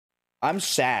I'm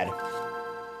sad.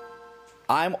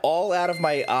 I'm all out of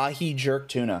my ahi jerk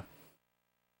tuna.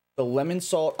 The lemon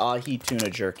salt ahi tuna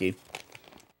jerky.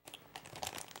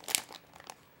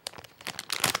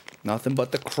 Nothing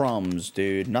but the crumbs,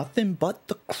 dude. Nothing but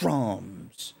the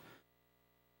crumbs.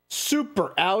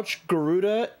 Super Owtch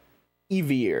Geruta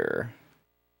Evir.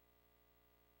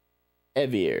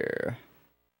 Evir.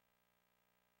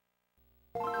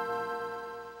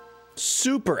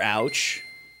 Super Owtch.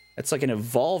 That's like an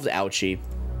evolved Ouchie.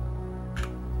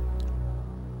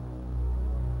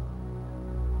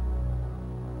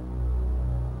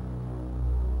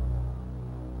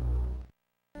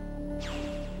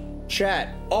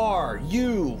 Chat, are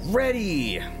you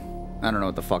ready? I don't know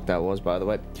what the fuck that was, by the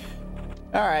way.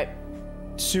 All right.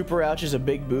 Super Owtch is a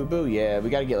big boo-boo. Yeah, we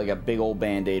gotta get like a big old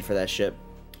band-aid for that shit.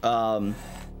 All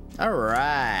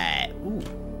right. Ooh.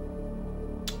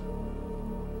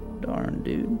 Darn,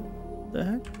 dude. The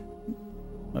heck?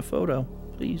 My photo,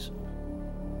 please.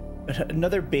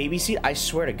 Another baby seed? I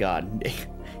swear to God.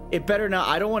 It better not.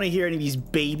 I don't want to hear any of these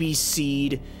baby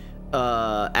seed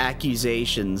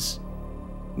accusations.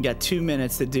 You got 2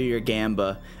 minutes to do your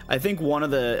gamba. I think one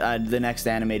of the next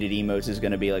animated emotes is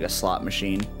going to be like a slot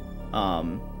machine.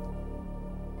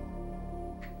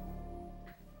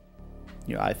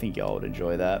 You know, I think y'all would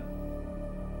enjoy that.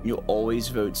 You'll always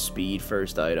vote speed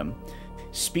first item.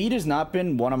 Speed has not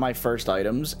been one of my first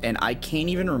items, and I can't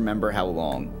even remember how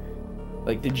long.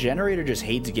 Like, the generator just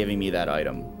hates giving me that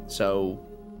item. So,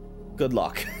 good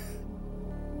luck.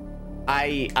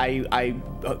 I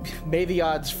may the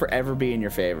odds forever be in your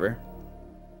favor.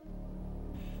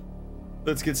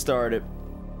 Let's get started.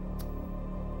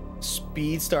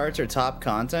 Speed starts are top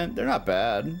content. They're not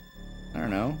bad. I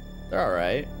don't know. They're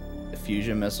alright. The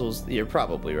fusion missiles. You're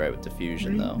probably right with the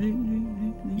fusion, though.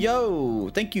 Yo!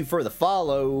 Thank you for the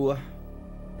follow.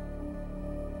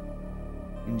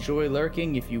 Enjoy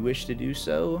lurking if you wish to do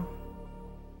so.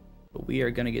 But we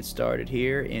are going to get started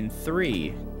here in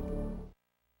 3.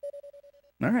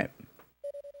 All right.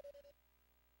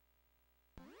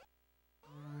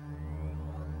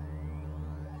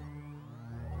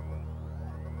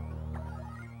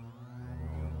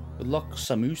 Good luck,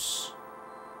 Samus.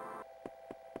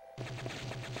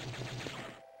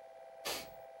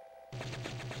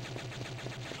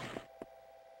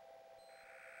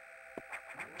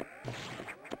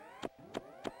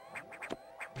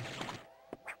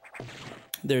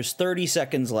 There's 30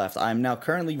 seconds left. I'm now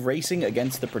currently racing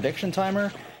against the prediction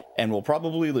timer and will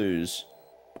probably lose.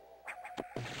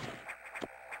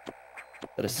 Is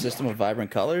that a system of vibrant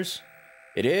colors?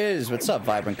 It is. What's up,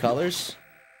 vibrant colors?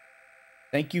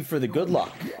 Thank you for the good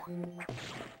luck.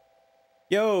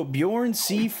 Yo, Bjorn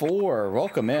C4.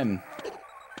 Welcome in.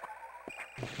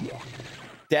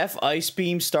 Def Ice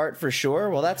Beam start for sure.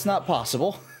 Well, that's not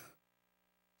possible.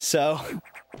 So...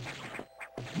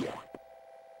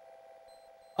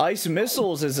 Ice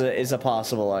Missiles is a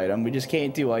possible item. We just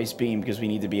can't do Ice Beam because we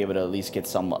need to be able to at least get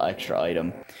some extra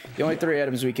item. The only 3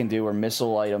 items we can do are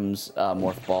Missile items,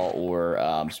 Morph Ball, or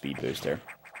Speed Booster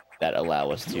that allow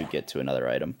us to get to another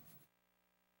item.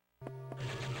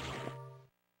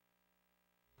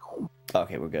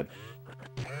 Okay, we're good.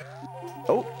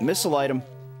 Oh, Missile item.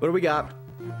 What do we got?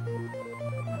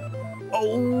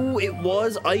 Oh, it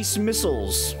was Ice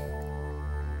Missiles.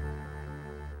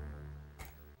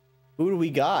 Who do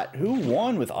we got? Who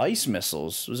won with Ice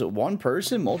Missiles? Was it one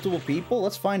person? Multiple people?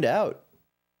 Let's find out.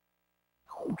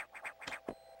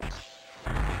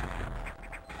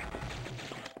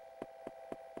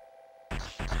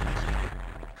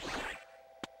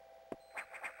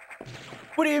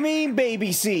 What do you mean,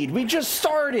 baby seed? We just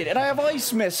started, and I have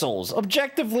Ice Missiles.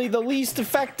 Objectively, the least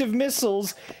effective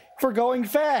missiles for going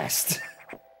fast.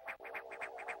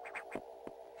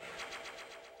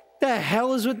 The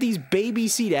hell is with these baby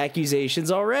seed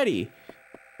accusations already?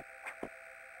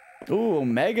 Ooh,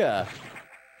 Omega.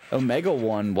 Omega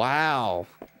won. Wow.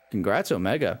 Congrats,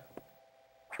 Omega.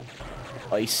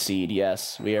 Ice seed,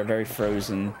 yes. We are very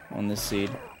frozen on this seed.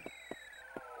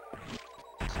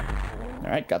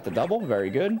 Alright, got the double. Very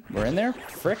good. We're in there.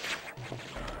 Frick.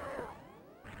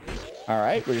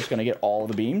 Alright, we're just gonna get all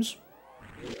of the beams.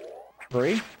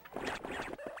 3.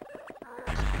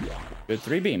 Good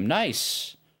 3 beam.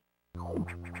 Nice.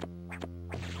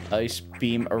 Ice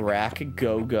Beam, Iraq,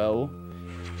 Go-Go.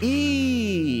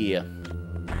 E.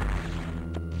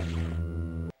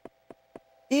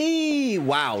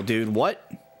 Wow, dude,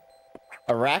 what?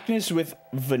 Arachnus with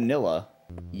vanilla.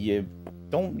 You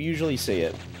don't usually see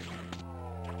it.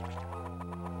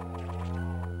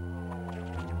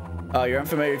 Oh, you're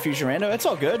unfamiliar with Fusion Rando? It's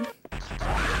all good.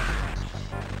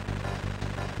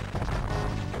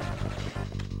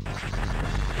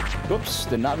 Whoops,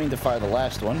 did not mean to fire the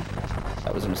last one.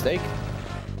 That was a mistake.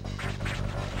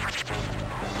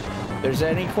 If there's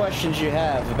any questions you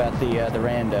have about the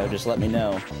Rando, just let me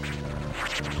know.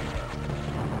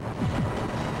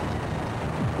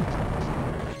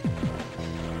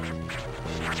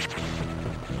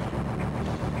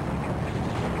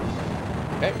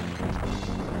 Okay.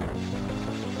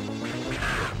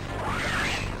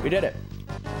 We did it.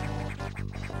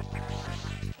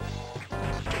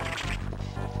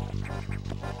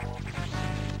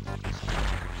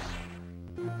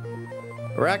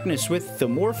 Arachnus with the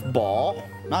Morph Ball.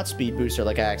 Not Speed Booster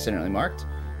like I accidentally marked.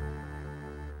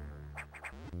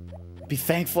 Be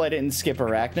thankful I didn't skip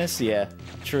Arachnus. Yeah,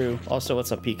 true. Also,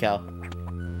 what's up, P-Cal?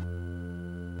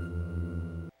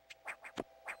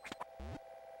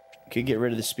 Could get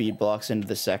rid of the speed blocks into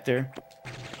the sector.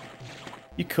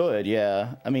 You could,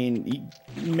 yeah. I mean,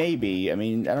 maybe. I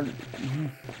mean, I don't...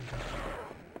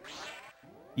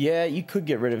 Yeah, you could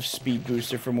get rid of Speed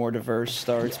Booster for more diverse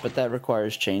starts, but that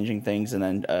requires changing things and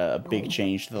then a big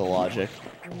change to the logic.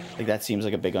 Like, that seems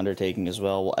like a big undertaking as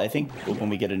well. I think when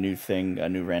we get a new thing, a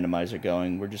new randomizer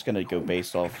going, we're just going to go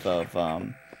based off of,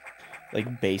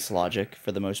 like, base logic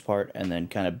for the most part, and then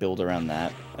kind of build around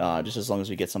that. Just as long as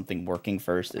we get something working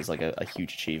first is, like, a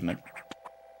huge achievement.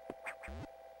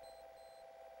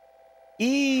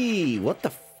 What the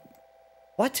f...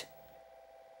 What?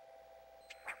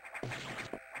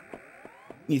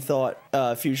 You thought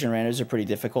fusion randos are pretty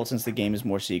difficult since the game is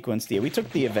more sequenced. Yeah, we took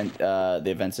the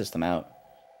event system out.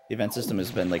 The event system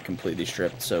has been like completely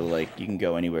stripped, so like you can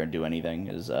go anywhere and do anything,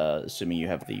 assuming you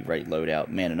have the right loadout.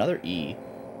 Man, another E.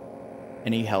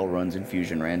 Any hell runs in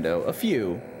fusion rando? A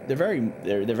few. They're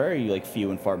very like few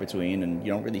and far between, and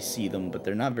you don't really see them, but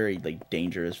they're not very like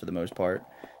dangerous for the most part.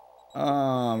 We're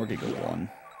gonna go 1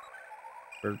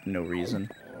 for no reason.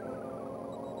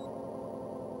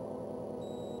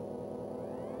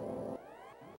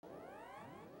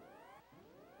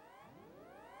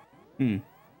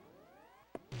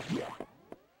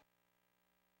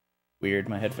 Weird,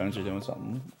 my headphones are doing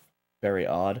something very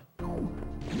odd.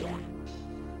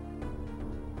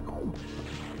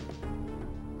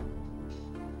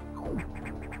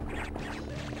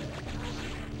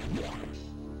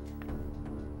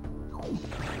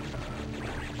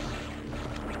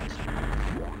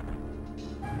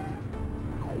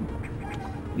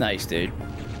 Nice, dude.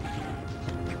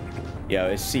 Yo,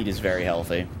 his seed is very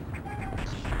healthy.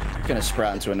 Gonna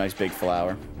sprout into a nice big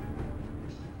flower.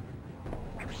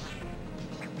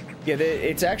 Yeah,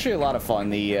 it's actually a lot of fun,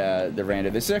 the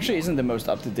rando. This actually isn't the most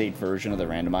up-to-date version of the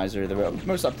randomizer. The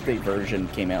most up-to-date version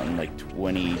came out in like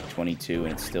 2022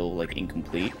 and it's still like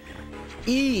incomplete.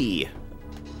 E!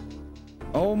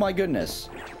 Oh my goodness.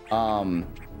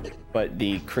 But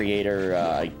the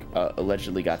creator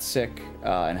allegedly got sick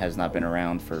and has not been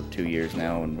around for 2 years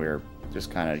now, and we're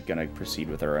just kind of gonna proceed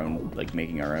with our own, like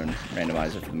making our own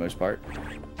randomizer for the most part.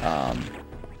 So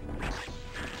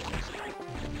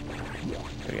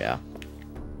yeah.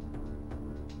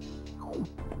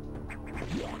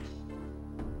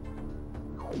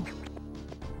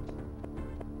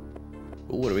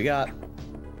 Ooh, what do we got?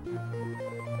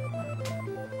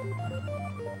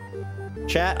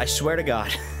 Chat, I swear to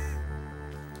God.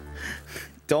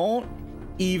 Don't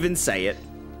even say it.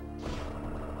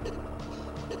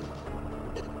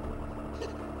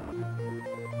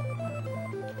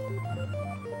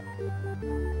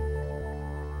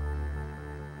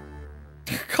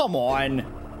 Come on.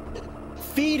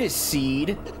 Feed a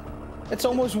seed. That's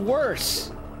almost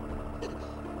worse.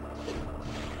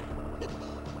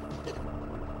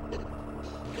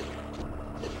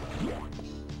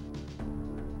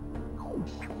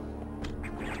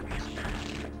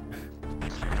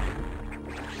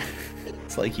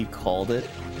 It's like you called it.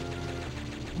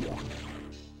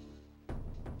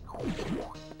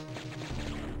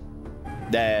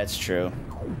 That's true.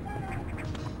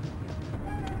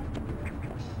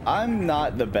 I'm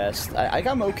not the best.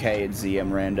 I'm okay at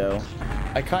ZM Rando.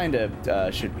 I kind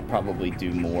of should probably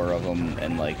do more of them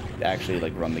and like actually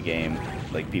like run the game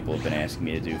like people have been asking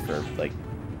me to do for like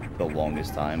the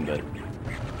longest time, but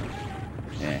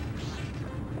eh.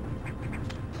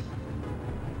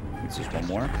 It's just one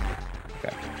more.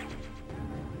 Okay.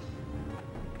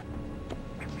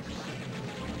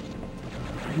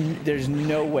 There's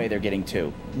no way they're getting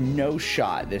 2. No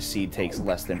shot this seed takes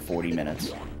less than 40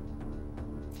 minutes.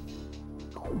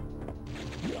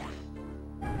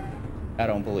 I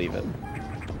don't believe it.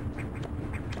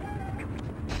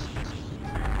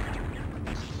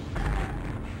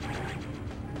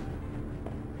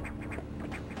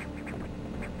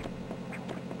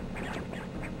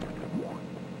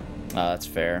 That's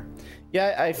fair.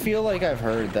 Yeah, I feel like I've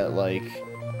heard that, like...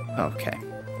 Okay.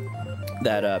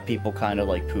 That, people kind of,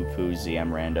 like, poo-poo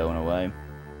ZM Rando in a way.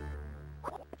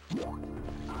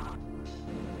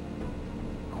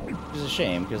 Which is a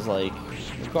shame, because, like,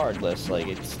 regardless, like,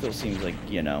 it still seems like,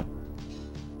 you know...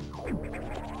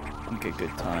 Like a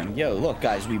good time. Yo, look,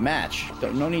 guys, we match.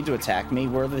 No need to attack me.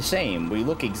 We're the same. We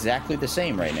look exactly the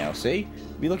same right now, see?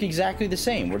 We look exactly the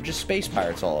same. We're just space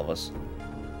pirates, all of us.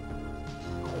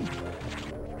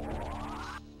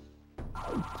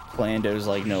 Plando's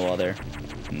like no other.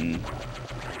 Then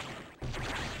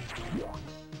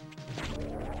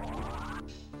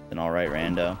alright,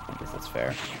 Rando. I guess that's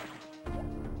fair.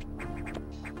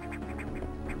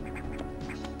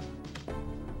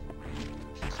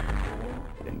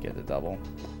 Didn't get the double.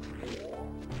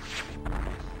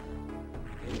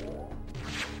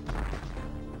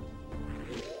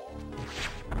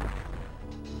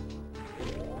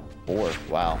 Four.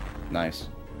 Wow. Nice.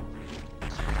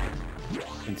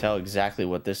 Can tell exactly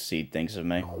what this seed thinks of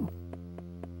me.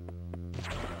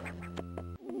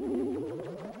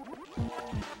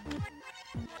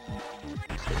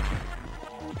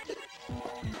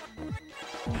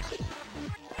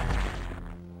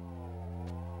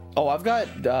 Oh, I've got,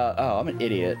 oh, I'm an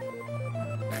idiot.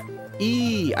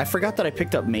 I forgot that I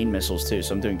picked up main missiles too,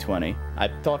 so I'm doing 20. I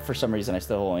thought for some reason I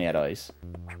still only had ice.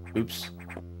 Oops.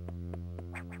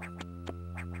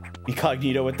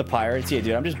 Incognito with the pirates? Yeah,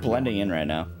 dude, I'm just blending in right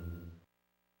now.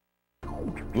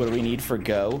 What do we need for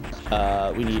go?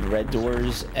 We need red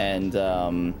doors and,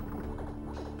 a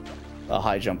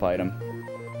high jump item.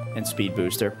 And speed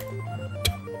booster.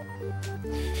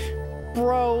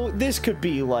 Bro, this could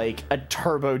be, like, a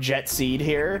turbo jet seed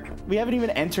here. We haven't even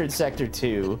entered Sector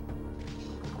 2.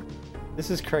 This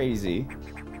is crazy.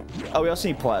 Oh, we also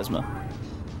need plasma.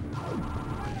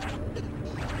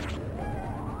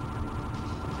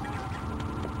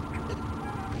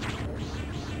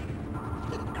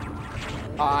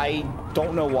 I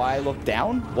don't know why I looked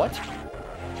down. What?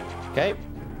 Okay.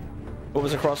 What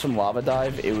was across from Lava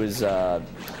Dive? It was,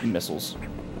 missiles.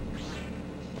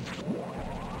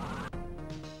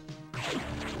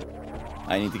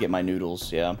 I need to get my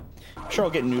noodles, yeah. I'm sure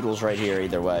I'll get noodles right here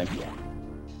either way.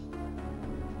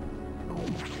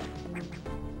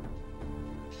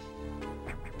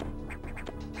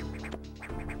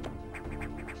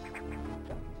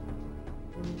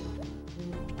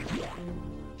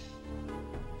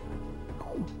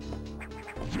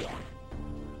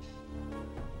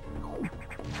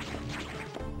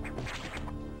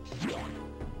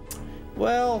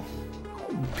 Well,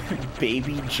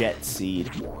 baby jet seed.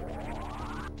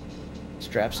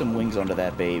 Strap some wings onto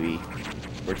that baby.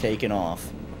 We're taking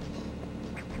off.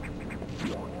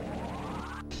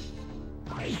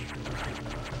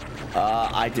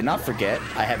 I did not forget.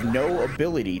 I have no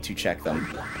ability to check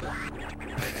them.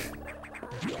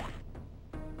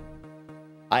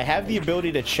 I have the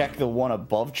ability to check the one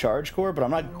above charge core, but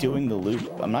I'm not doing the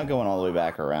loop. I'm not going all the way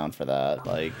back around for that.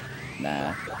 Like,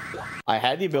 nah. I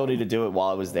had the ability to do it while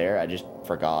I was there. I just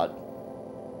forgot.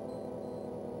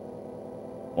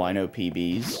 Wino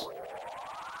PBs.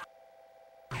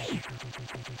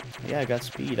 Yeah, I got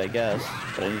speed, I guess.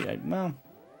 But well,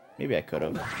 maybe I could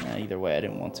have. Yeah, either way, I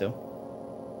didn't want to.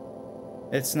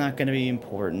 It's not going to be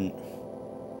important.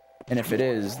 And if it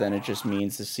is, then it just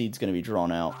means the seed's going to be drawn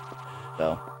out.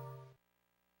 So,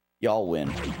 y'all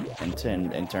win in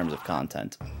terms of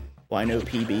content. Wino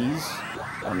PBs?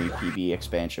 I don't need PB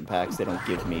expansion packs. They don't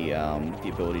give me the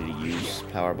ability to use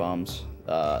power bombs.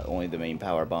 Only the main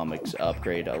power bomb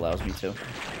upgrade allows me to.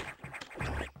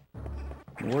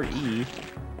 Or E.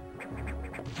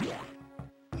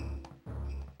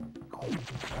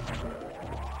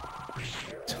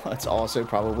 It's also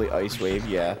probably Ice Wave,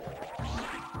 yeah.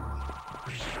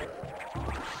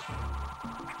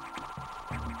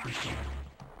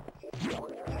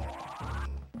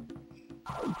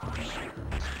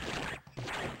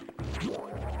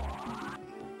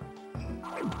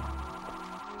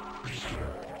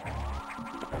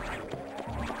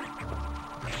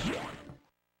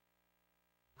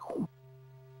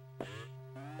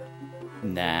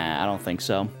 Nah, I don't think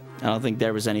so. I don't think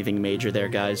there was anything major there,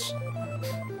 guys.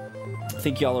 I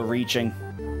think y'all are reaching.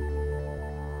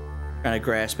 Trying to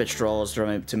grasp at straws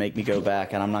to make me go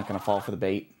back, and I'm not going to fall for the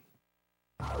bait.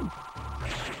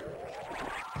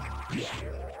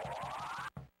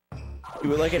 You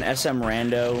would like an SM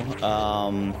Rando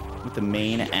with the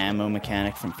main ammo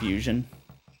mechanic from Fusion.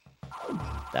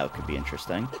 That could be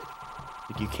interesting.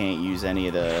 Like you can't use any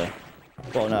of the...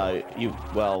 Well, no,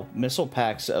 well, missile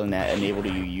packs enable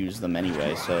you use them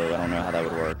anyway, so I don't know how that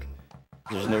would work.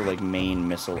 There's no, like, main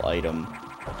missile item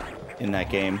in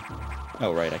that game.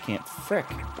 Oh, right, I can't. Frick.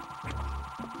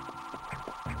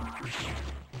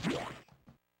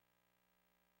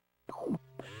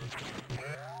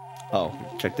 Oh,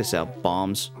 check this out.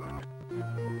 Bombs.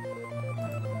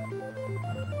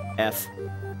 F.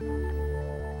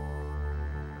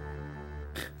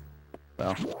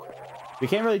 Well, we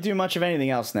can't really do much of anything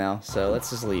else now, so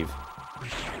let's just leave.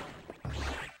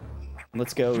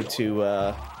 Let's go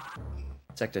to,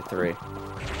 Sector 3.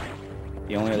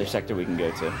 The only other sector we can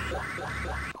go to.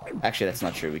 Actually, that's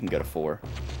not true. We can go to 4.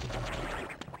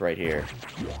 Right here.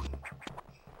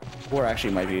 4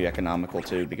 actually might be economical,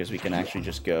 too, because we can actually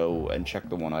just go and check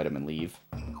the one item and leave.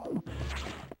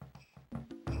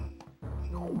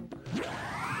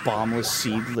 Bombless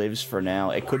seed lives for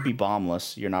now. It could be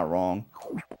bombless. You're not wrong.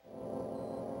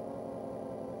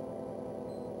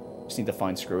 Just need to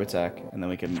find screw attack, and then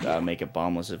we can make it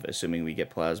bombless, if, assuming we get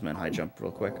plasma and high jump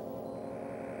real quick.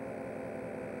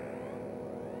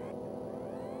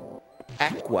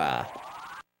 Aqua.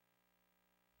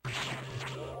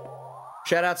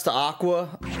 Shoutouts to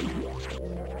Aqua.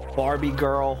 Barbie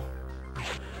girl.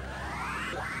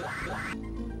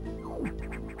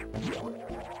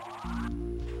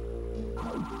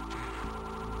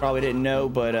 Probably didn't know,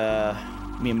 but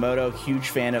Miyamoto, huge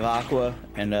fan of Aqua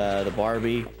and the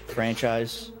Barbie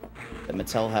franchise that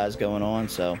Mattel has going on,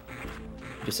 so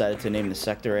decided to name the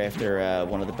sector after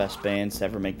one of the best bands to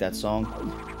ever make that song.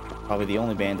 Probably the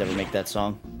only band to ever make that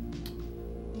song.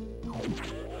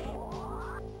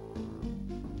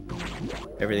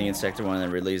 Everything in Sector 1 and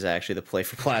then release actually the play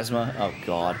for Plasma. Oh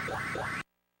god.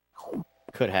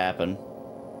 Could happen.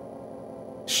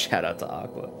 Shout out to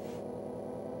Aqua.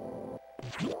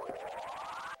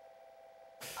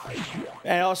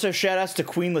 And also shout outs to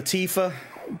Queen Latifah.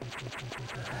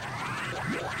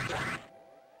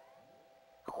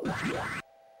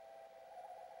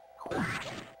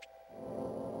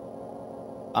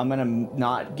 I'm gonna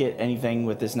not get anything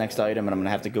with this next item, and I'm gonna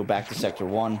have to go back to Sector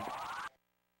 1.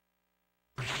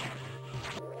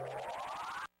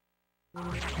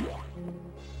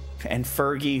 And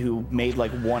Fergie, who made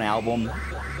like one album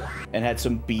and had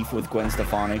some beef with Gwen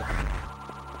Stefani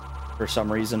for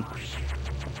some reason.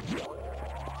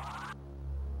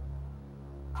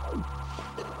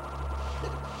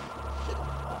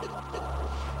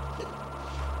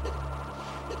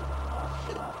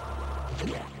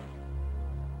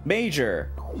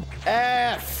 Major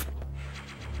F.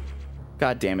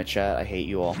 God damn it, chat. I hate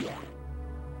you all.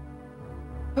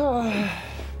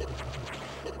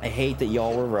 I hate that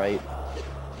y'all were right.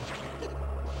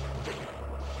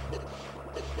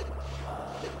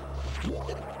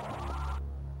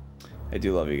 I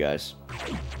do love you guys.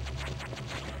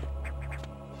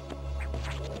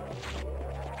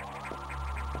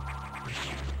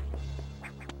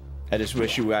 I just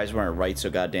wish you guys weren't right so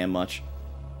goddamn much.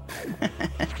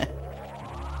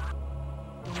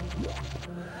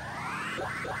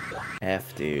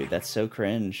 F, dude, that's so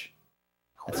cringe.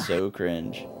 That's so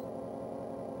cringe.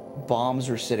 Bombs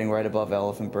were sitting right above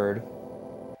Elephant Bird.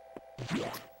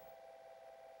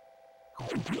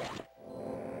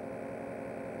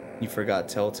 You forgot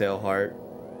Telltale Heart.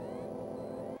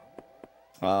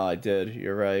 Oh, I did.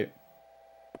 You're right.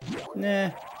 Nah.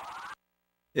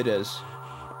 It is.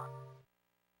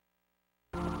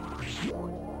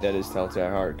 That is Telltale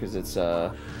Heart, because it's,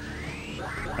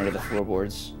 under the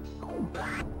floorboards.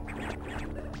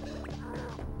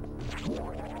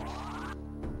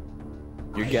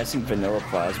 You're guessing vanilla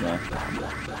plasma.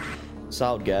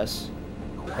 Solid guess.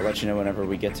 I'll let you know whenever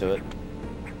we get to it.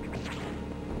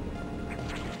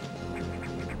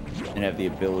 And have the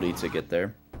ability to get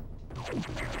there.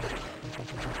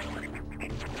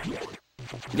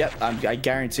 Yep, I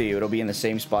guarantee you it'll be in the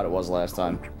same spot it was last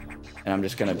time. And I'm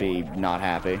just gonna be not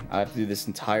happy. I have to do this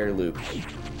entire loop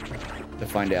to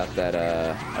find out that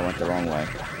I went the wrong way.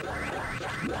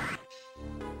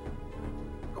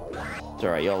 It's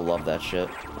alright, y'all love that shit.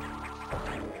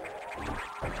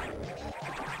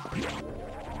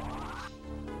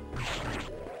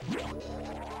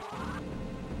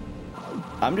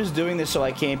 I'm just doing this so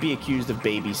I can't be accused of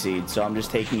baby seed, so I'm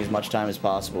just taking as much time as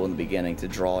possible in the beginning to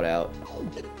draw it out.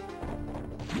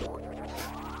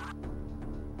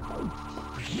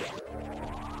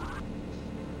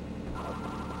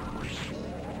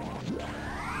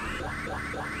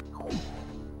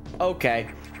 Okay.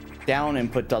 Down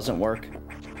input doesn't work.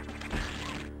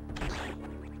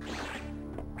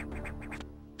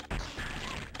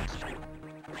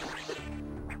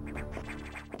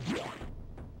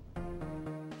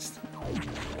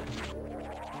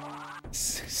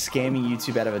 Scamming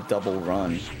YouTube out of a double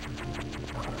run.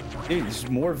 Dude, there's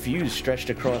more views stretched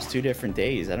across 2 different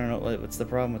days. I don't know what's the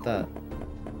problem with that.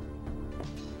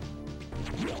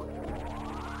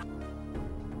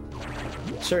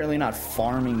 Certainly not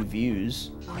farming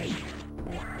views.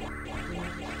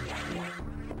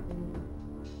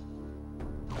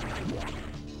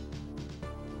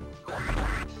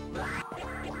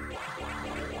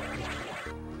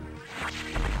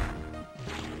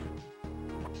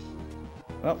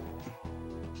 Well,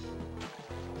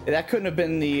 that couldn't have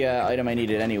been the item I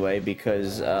needed anyway,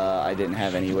 because I didn't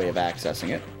have any way of accessing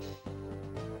it.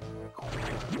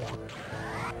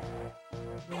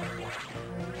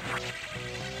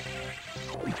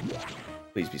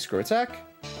 Please be screw attack.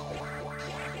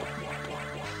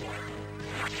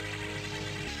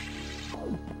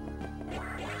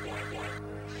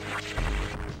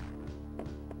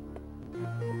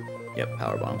 Yep,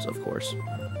 power bombs, of course.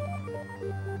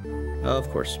 Of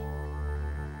course.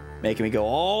 Making me go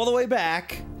all the way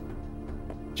back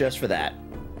just for that.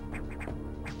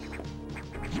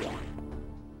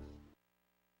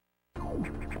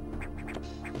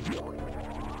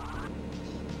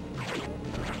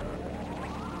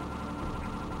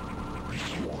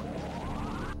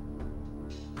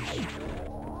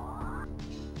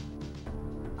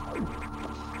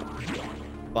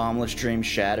 Bombless dream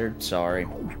shattered. Sorry.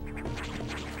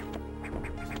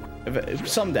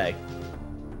 Someday.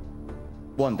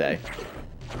 One day.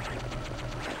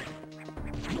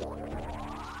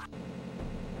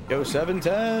 Yo,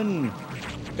 710!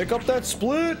 Pick up that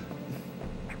split!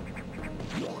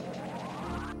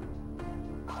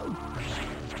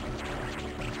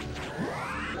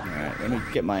 Alright, let me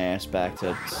get my ass back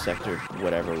to sector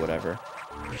whatever.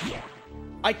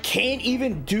 I can't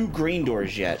even do green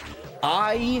doors yet.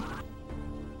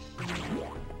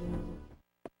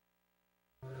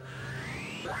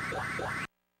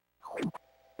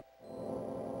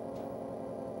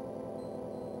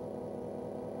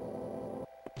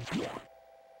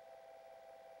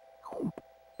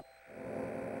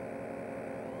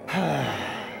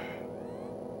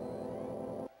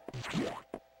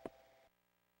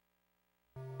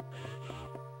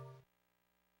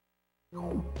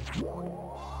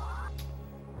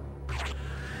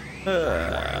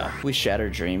 We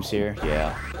shattered dreams here?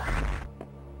 Yeah.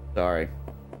 Sorry.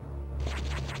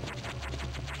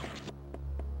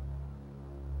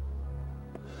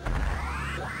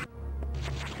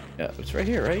 Yeah, it's right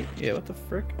here, right? Yeah, what the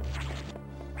frick?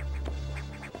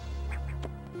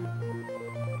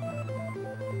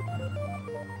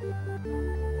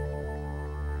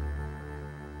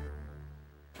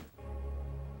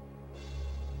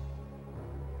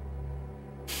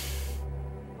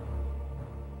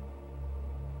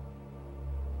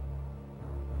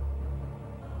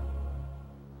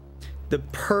 The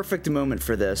perfect moment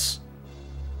for this.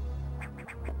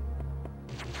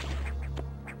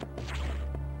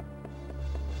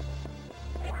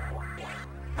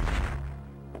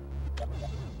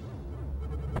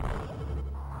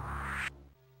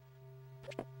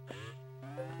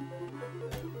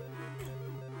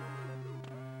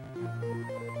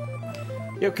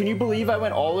 Yo, can you believe I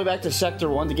went all the way back to Sector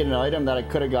 1 to get an item that I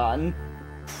could have gotten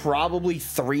probably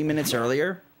 3 minutes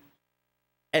earlier?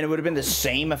 And it would have been the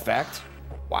same effect?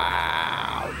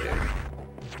 Wow, dude.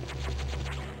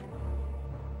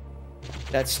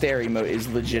 That stair emote is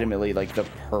legitimately, like, the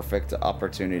perfect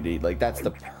opportunity. Like, that's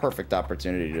the perfect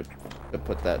opportunity to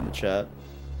put that in the chat.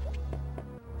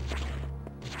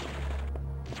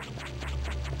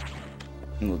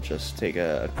 And we'll just take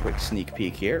a quick sneak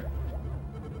peek here.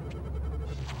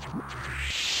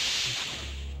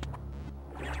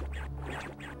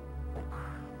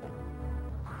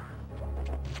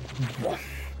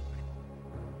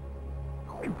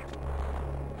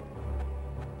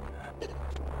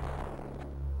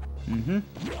 Mm-hmm.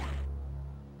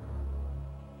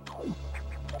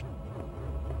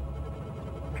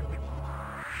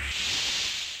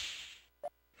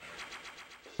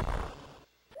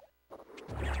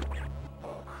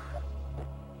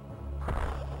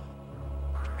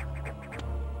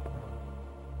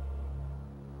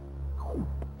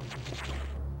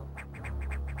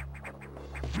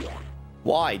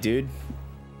 Why, dude?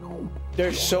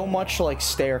 There's so much, like,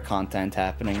 stair content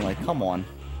happening. Like, come on.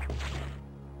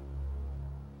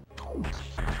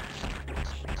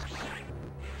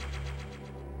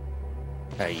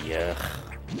 Hey,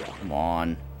 come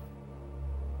on.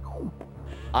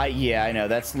 Yeah, I know.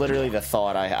 That's literally the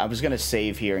thought. I was gonna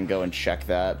save here and go and check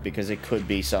that, because it could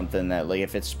be something that, like,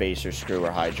 if it's space or screw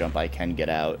or high jump, I can get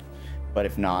out. But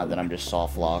if not, then I'm just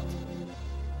soft locked.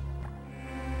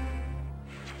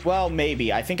 Well,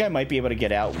 maybe. I think I might be able to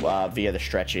get out via the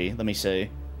stretchy. Let me see.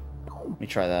 Let me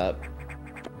try that.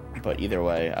 But either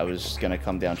way, I was gonna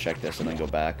come down, check this, and then go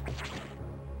back.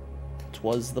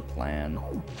 'Twas the plan.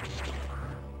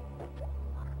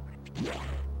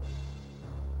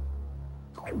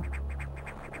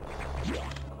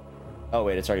 Oh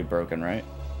wait, it's already broken, right?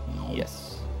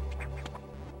 Yes.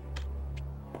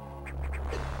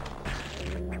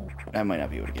 I might not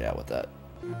be able to get out with that.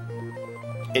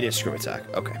 It is screw attack.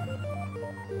 Okay.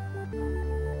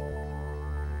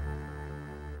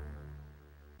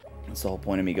 That's the whole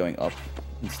point of me going up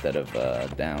instead of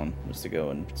down, was to go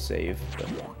and save, but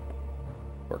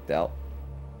worked out.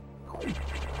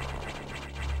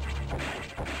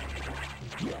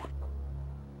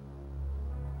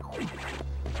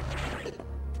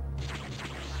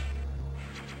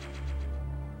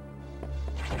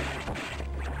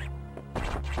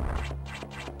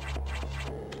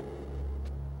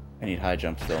 I need high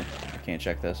jump still. I can't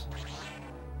check this.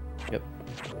 Yep.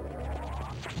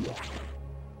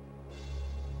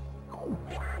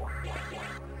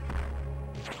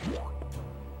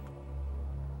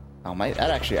 Oh my, that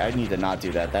actually, I need to not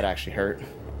do that. That actually hurt.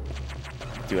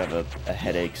 I do have a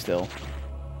headache still.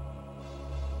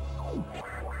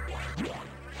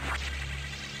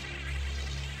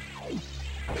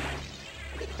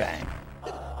 Bang.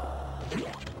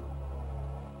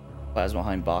 Plasma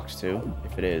behind box too.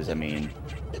 If it is, I mean,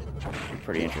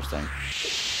 pretty interesting,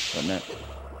 wouldn't it?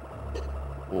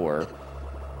 Or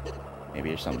maybe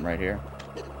there's something right here.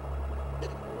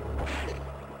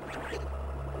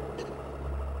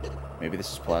 Maybe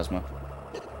this is plasma.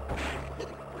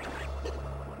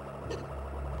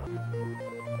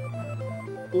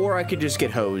 Or I could just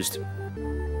get hosed.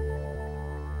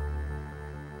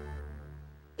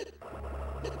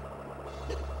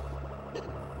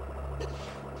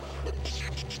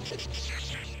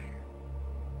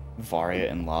 Varia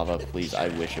and lava, please. I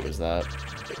wish it was that.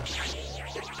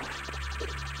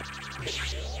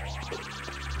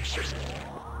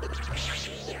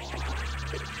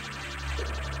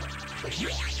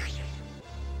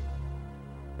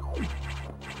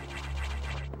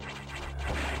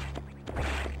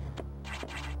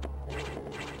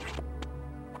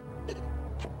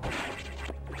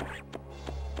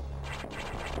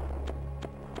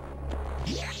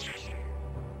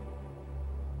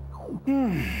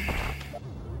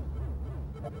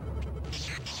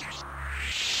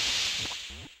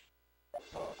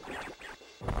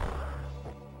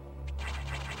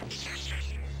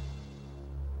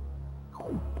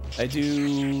 I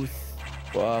do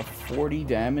 40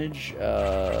 damage.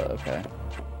 Okay.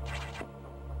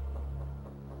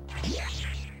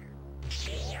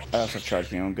 I also have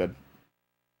charged me. I'm good.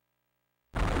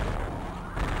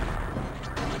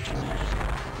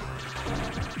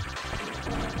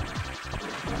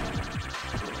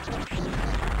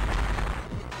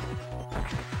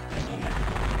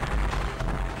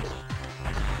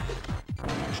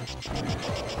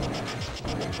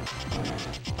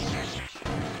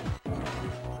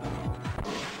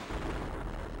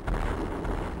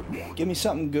 Give me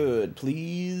something good,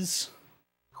 please.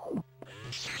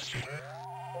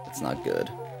 It's not good.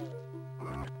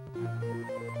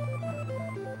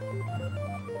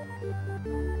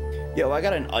 Yo, I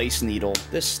got an ice needle.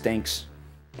 This stinks.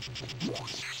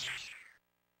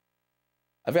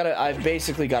 I've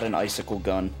basically got an icicle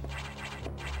gun.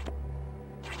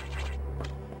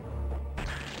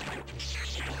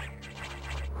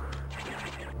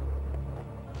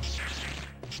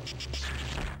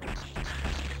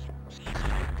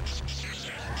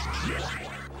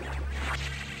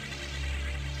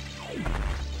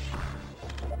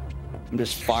 I'm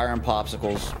just firing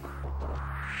popsicles.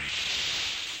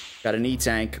 Got an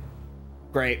E-tank.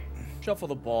 Great. Shuffle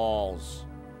the balls.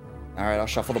 Alright, I'll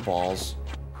shuffle the balls.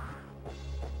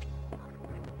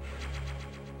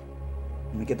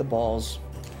 Let me get the balls.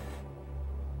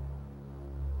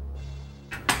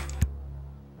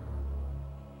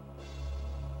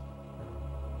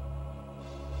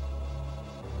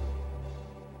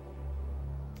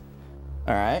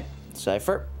 Alright,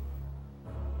 Cypher.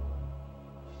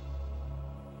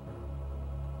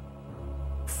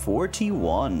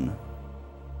 41.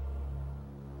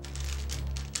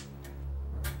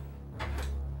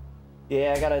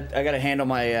 Yeah, I gotta handle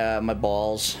my my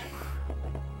balls.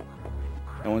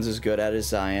 No one's as good at it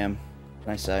as I am. What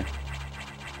can I say?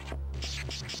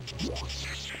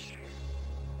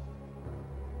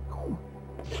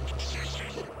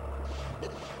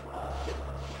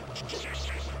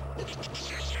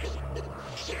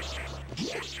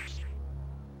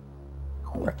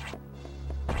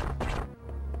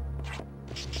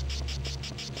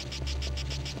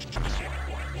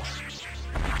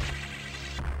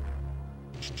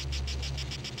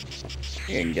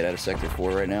 I can get out of Sector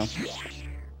 4 right now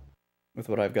with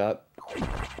what I've got.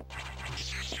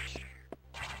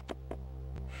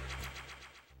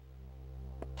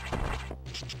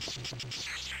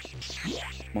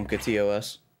 Monka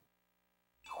TOS.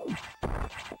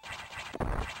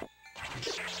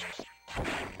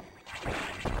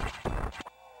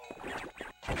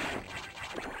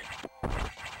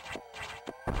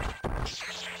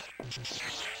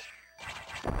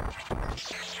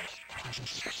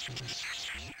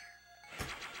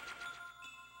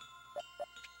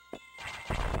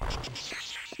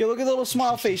 Yo, look at the little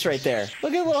smile face right there.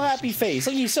 Look at the little happy face.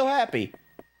 Look, he's so happy.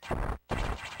 What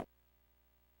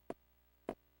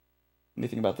do you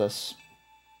think about this?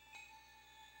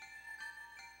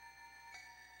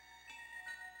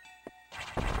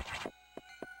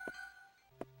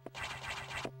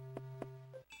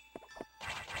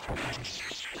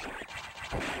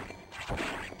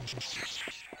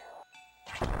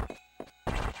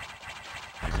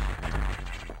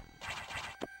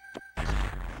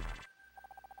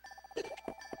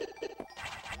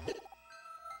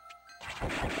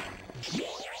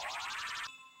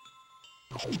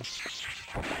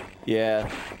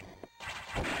 Yeah.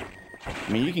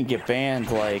 I mean, you can get banned,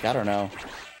 like, I don't know,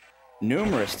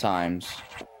 numerous times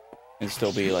and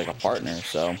still be, like, a partner,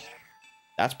 so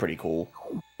that's pretty cool.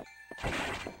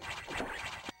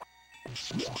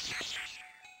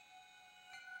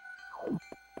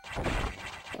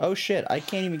 Oh, shit, I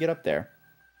can't even get up there.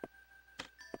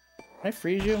 Can I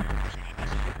freeze you?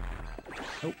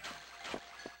 Nope.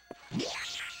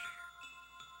 Is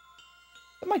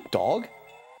that my dog?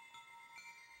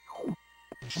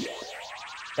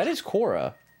 That is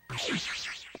Cora. What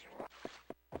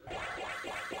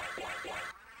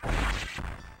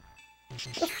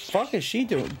the fuck is she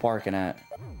doing barking at?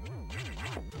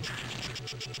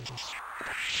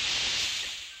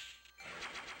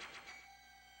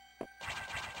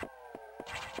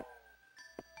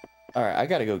 Alright, I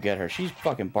gotta go get her. She's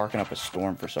fucking barking up a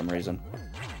storm for some reason.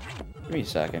 Give me a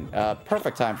second.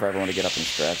 Perfect time for everyone to get up and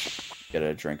stretch. Get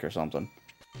a drink or something.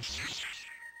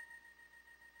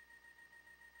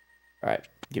 Alright,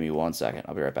 give me 1 second.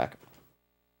 I'll be right back.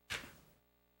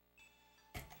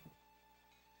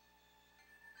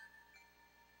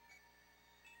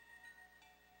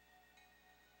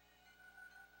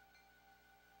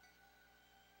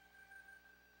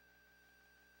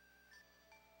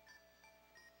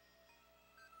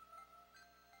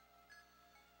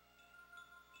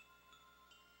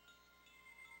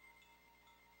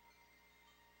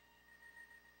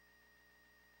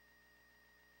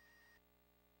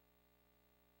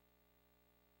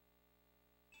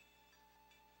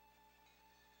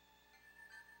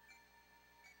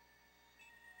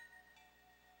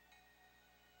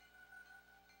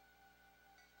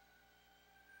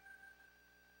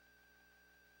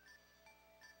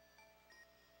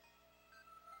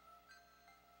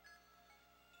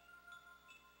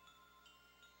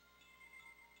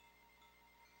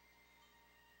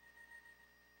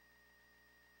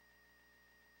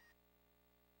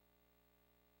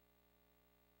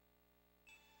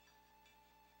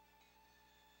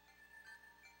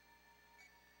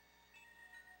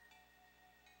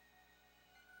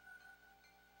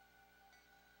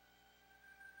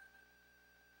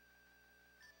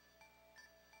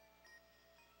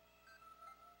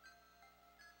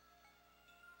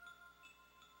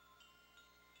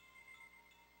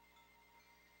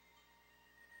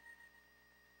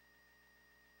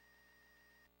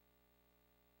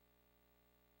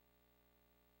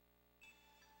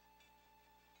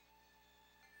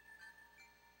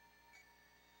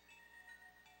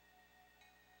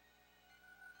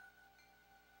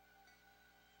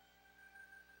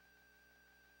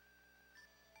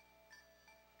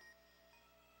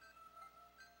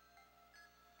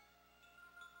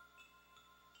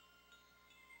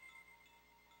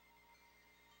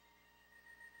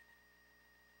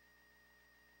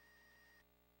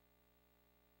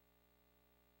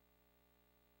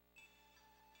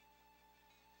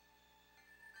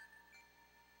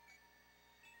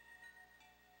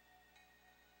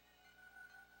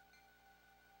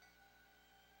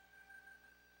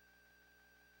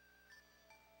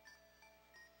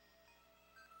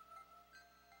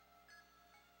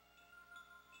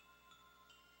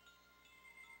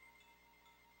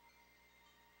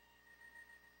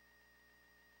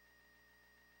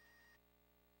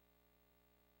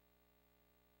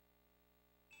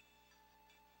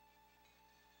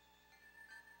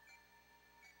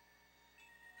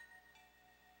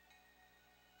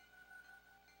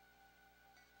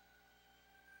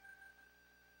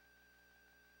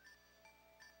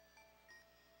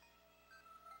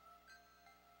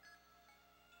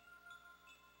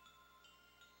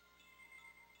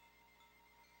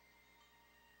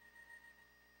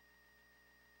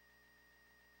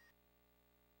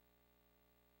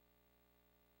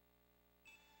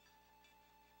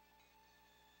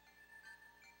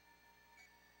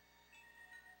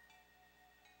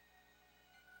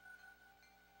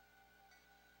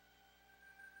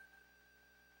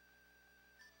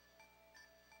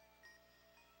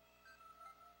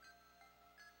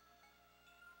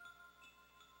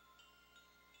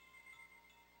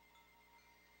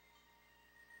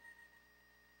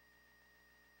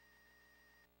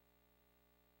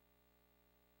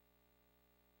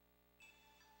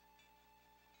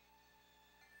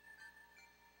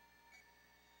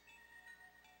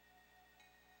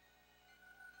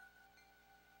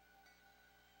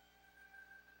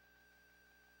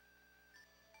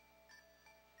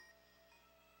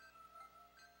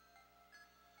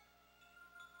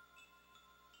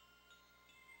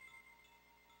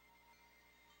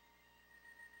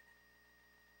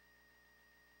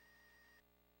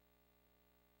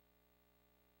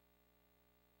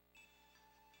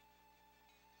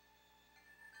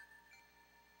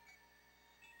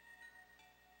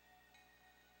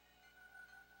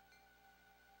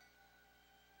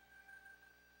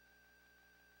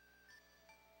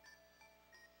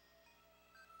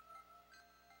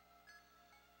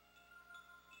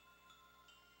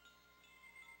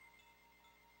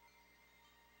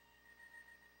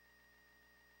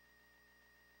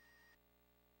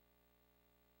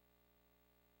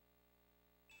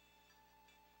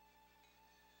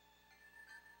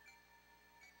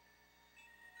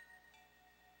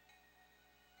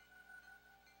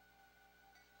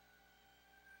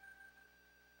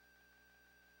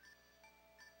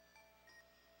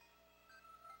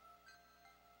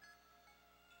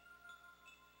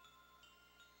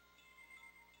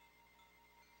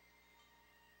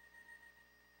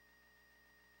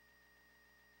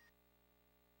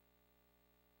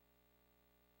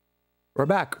 We're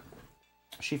back.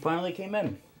 She finally came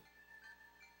in.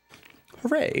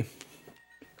 Hooray.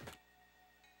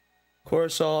 Cora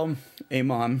saw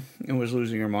Amon and was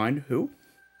losing her mind. Who?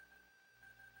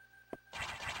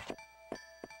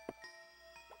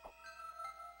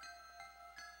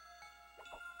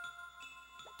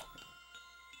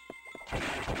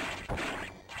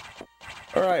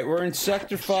 Alright, we're in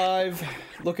Sector 5,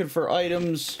 looking for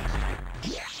items.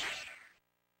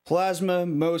 Plasma,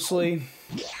 mostly.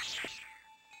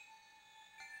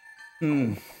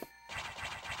 Well,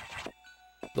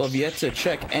 I've yet to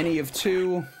check any of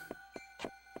 2.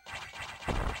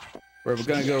 We're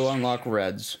gonna go unlock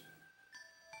Reds.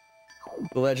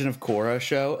 The Legend of Korra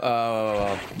show.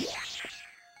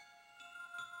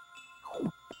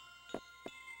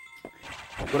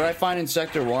 What did I find in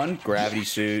Sector 1? Gravity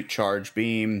suit, charge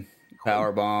beam,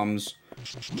 power bombs,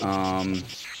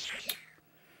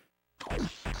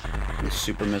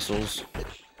 super missiles.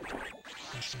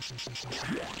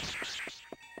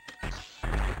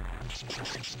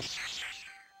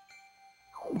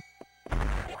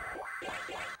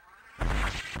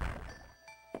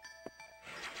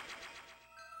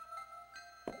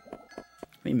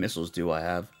 How many missiles do I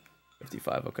have?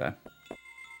 55, okay.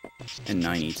 And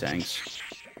 90 tanks.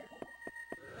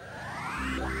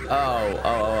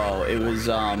 Oh, it was,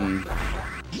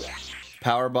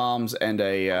 power bombs and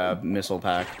a, missile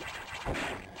pack.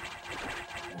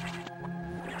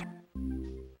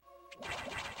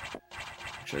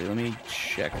 Actually, let me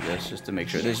check this just to make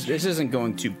sure. This isn't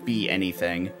going to be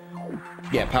anything.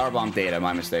 Yeah, power bomb data,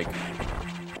 my mistake.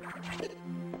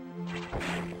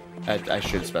 I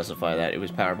should specify that. It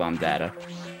was power bomb data.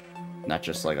 Not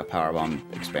just like a power bomb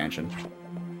expansion.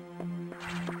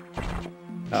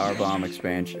 Power bomb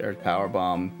expansion, or power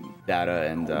bomb data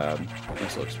and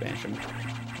missile expansion.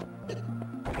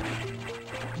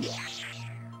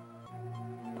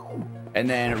 And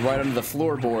then right under the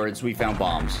floorboards, we found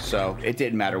bombs, so it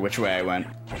didn't matter which way I went.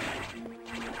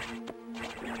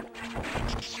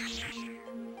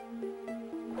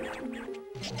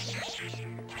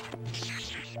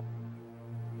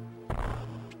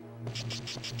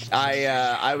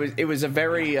 It was a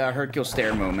very Hercule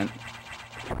stare moment.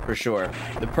 For sure.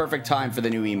 The perfect time for the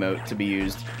new emote to be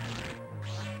used.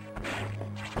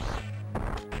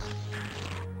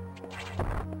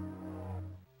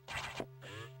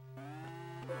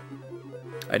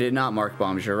 I did not mark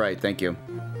bombs, you're right, thank you.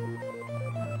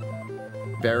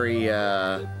 Very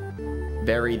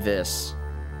this.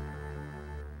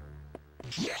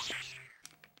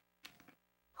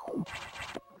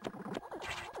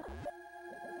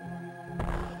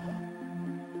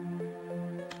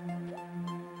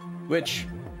 Which,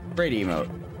 great emote.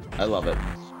 I love it.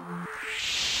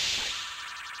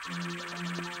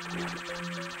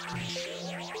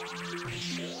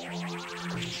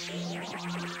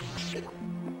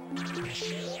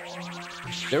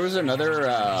 There was another,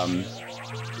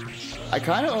 I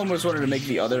kind of almost wanted to make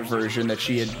the other version that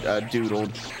she had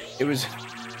doodled. It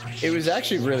was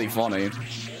actually really funny.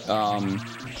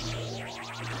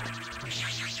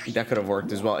 That could have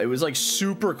worked as well. It was like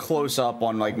super close up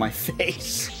on like my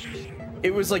face.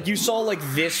 It was like you saw like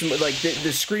this, like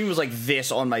the screen was like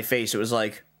this on my face. It was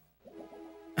like,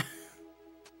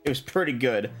 it was pretty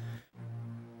good.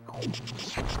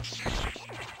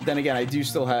 Then again, I do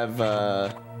still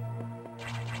have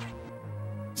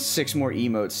 6 more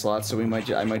emote slots, so I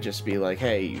might just be like,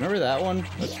 hey, you remember that one?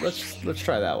 Let's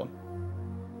try that one.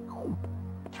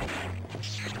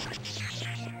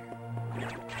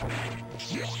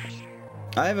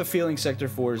 I have a feeling Sector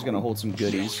 4 is gonna hold some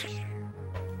goodies.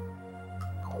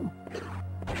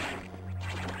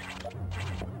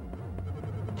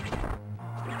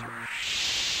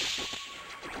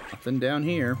 Nothing down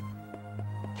here.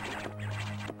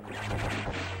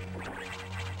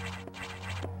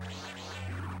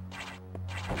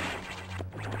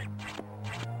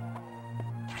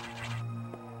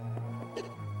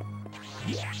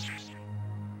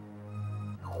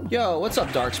 Yo, what's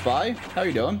up, Dark Spy? How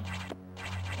you doing?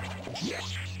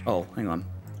 Oh, hang on.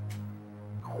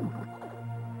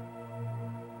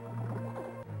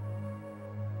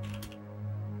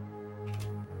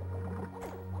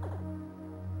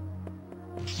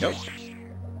 Nope.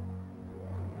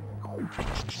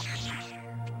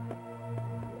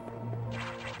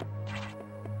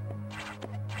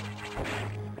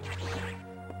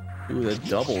 Ooh, the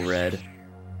double red.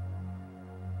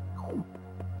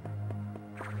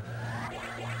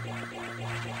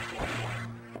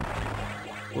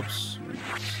 Whoops.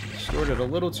 Stored it a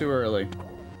little too early.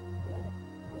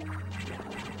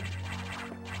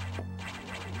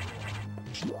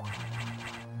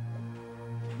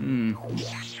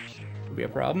 Could be a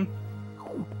problem.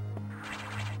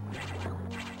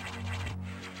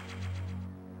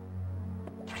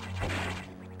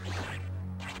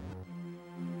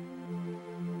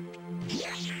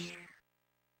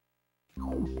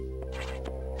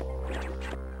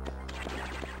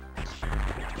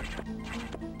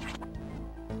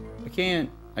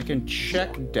 I can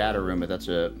check data room, but that's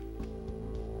it.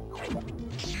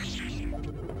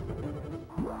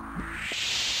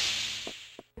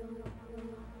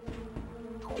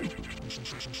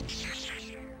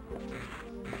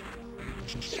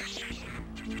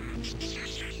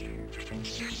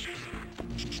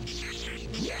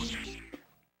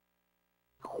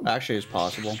 Actually, it's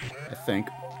possible, I think.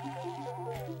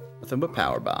 Nothing but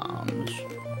power bombs.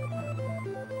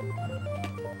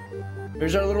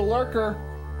 Here's our little lurker.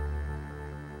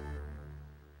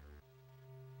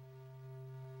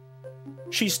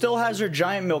 She still has her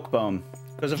giant milk bone,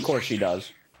 because of course she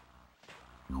does.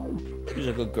 She's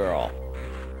a good girl.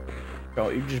 So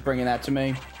you're just bringing that to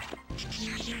me?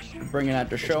 You're bringing that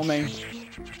to show me?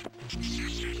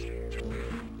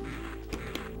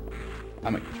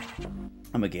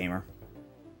 I'm a gamer.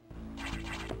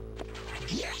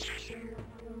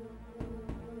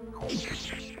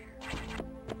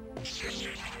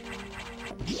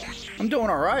 I'm doing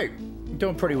all right. I'm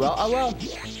doing pretty well. Oh, well,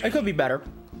 I could be better.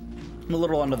 I'm a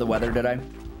little under the weather today.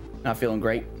 Not feeling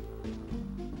great.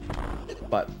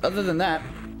 But other than that,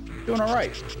 doing all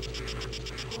right.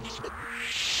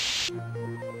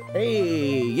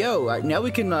 Hey, yo, now we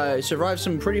can survive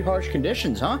some pretty harsh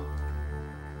conditions, huh?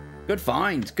 Good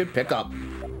finds, good pickup.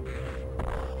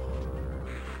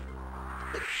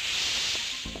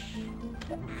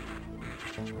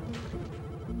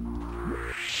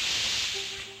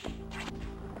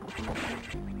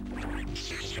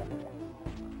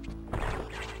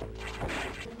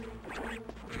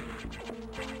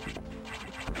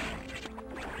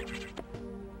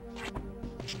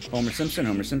 Homer Simpson,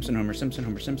 Homer Simpson, Homer Simpson,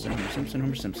 Homer Simpson, Homer Simpson,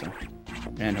 Homer Simpson,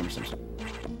 and Homer Simpson.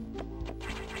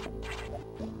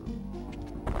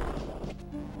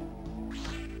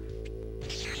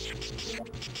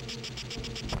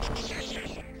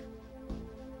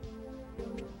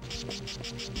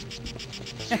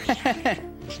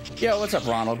 Yo, what's up,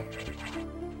 Ronald?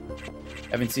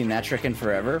 Haven't seen that trick in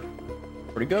forever.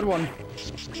 Pretty good one.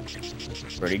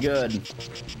 Pretty good.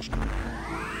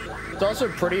 It's also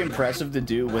pretty impressive to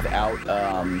do without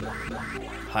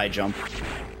high jump.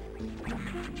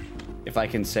 If I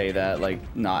can say that,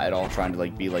 like, not at all trying to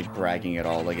like be like bragging at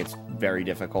all. Like, it's very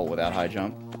difficult without high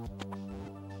jump.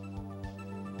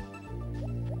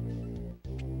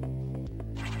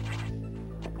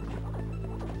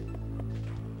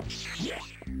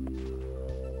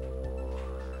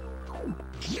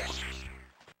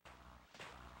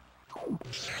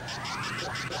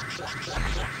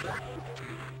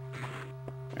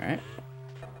 Alright.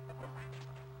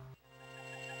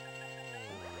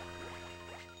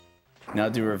 Now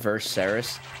do reverse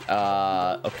Ceres.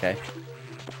 Okay.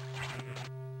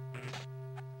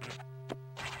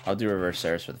 I'll do reverse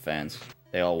Ceres for the fans.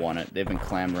 They all want it. They've been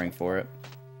clamoring for it.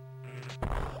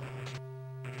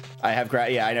 I have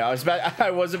yeah, I know.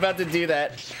 I was about to do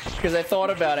that because I thought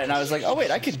about it and I was like, oh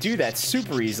wait, I could do that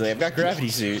super easily. I've got gravity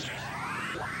suit.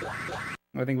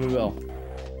 I think we will.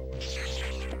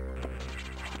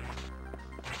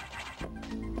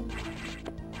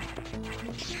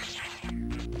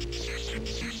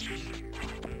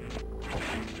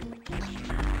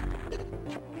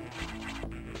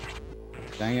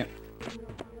 Dang it.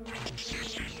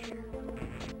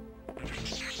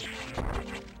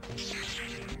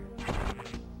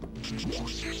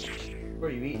 What, are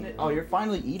you eating it? Oh, you're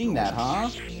finally eating that, huh?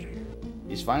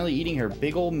 He's finally eating her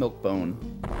big old milk bone.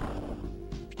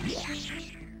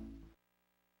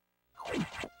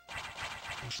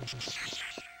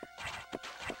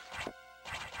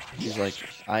 He's like,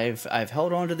 I've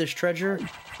held on to this treasure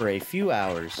for a few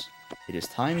hours. It is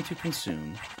time to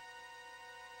consume.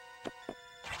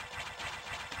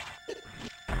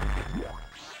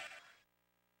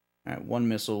 Alright, one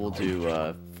missile will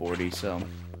do 40, so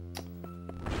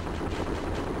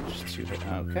just 2 hit.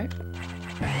 Okay.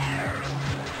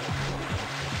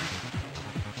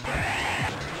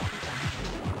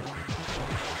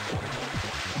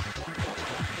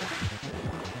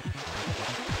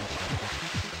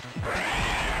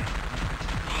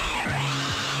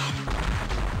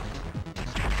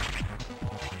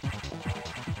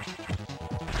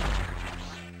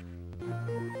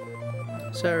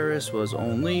 Ceres was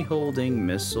only holding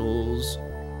missiles.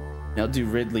 Now do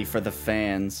Ridley for the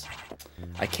fans.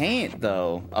 I can't,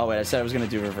 though. Oh, wait, I said I was going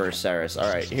to do reverse Ceres.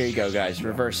 Alright, here you go, guys.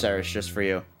 Reverse Ceres just for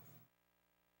you.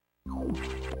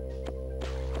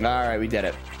 Alright, we did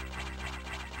it.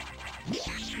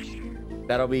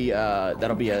 That'll be a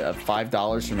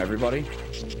 $5 from everybody.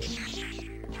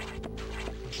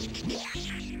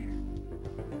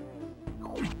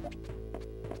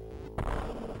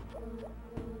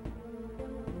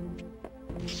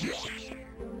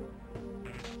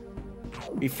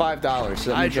 Be $5.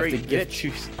 So that means you have to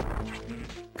gift.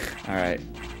 All right.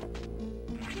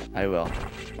 I will.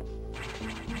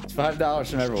 It's $5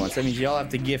 from everyone. So that means y'all have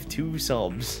to gift 2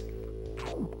 subs.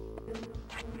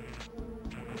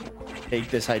 Take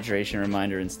this hydration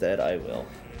reminder instead. I will.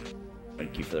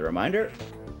 Thank you for the reminder.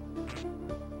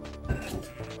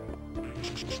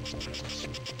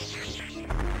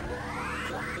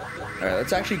 Alright,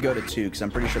 let's actually go to 2, because I'm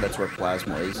pretty sure that's where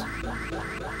plasma is.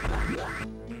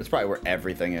 That's probably where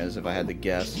everything is, if I had to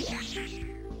guess.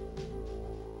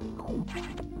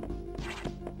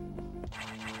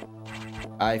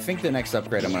 I think the next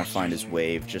upgrade I'm going to find is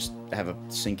Wave. Just have a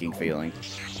sinking feeling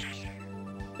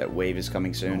that Wave is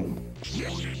coming soon.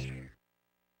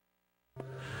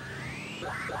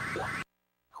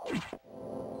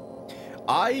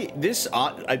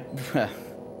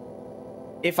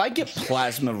 If I get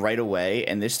plasma right away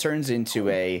and this turns into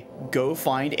a go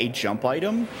find a jump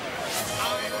item.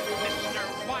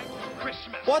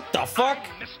 What the fuck?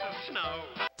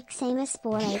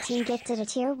 Xamus418 gifted a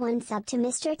tier 1 sub to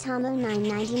Mr. Tomo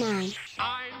 999.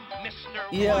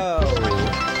 Yo.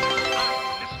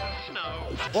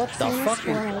 What the fuck?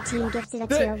 Xamus418 gifted a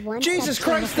tier 1 Jesus sub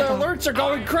Christ, the alerts are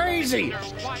going crazy!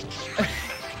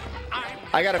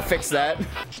 I gotta fix that.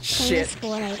 Shit.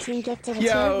 Xamus418 gifted a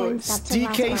Yo, tier 1 sub to DK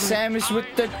Rockland. Samus with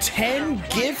the 10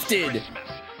 gifted!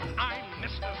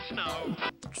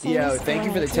 Yo, thank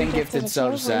you for the 10 gifted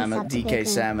subs, DK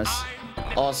Samus.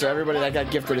 Also, everybody that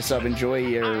got gifted a sub, enjoy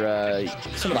your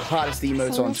some of the hottest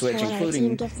emotes on Twitch,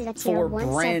 including 4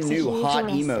 brand new hot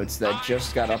emotes that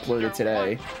just got uploaded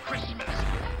today.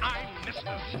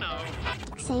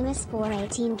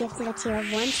 Xamus418 gifted a tier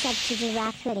 1 sub to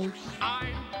Giraffe Hoodie.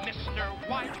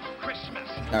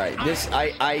 Alright, this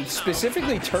I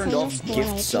specifically turned off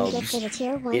gift subs in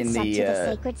the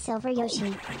Sacred Silver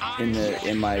Yoshi.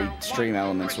 in my stream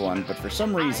elements one, but for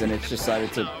some reason it's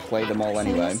decided to play them all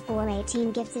anyway.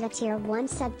 Xamus418 gifted a tier 1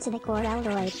 sub to the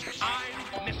Corelroid.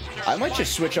 I might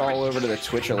just switch all over to the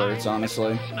Twitch alerts,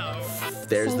 honestly.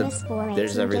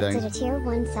 There's everything. Gifted a tier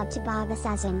 1 sub to Bob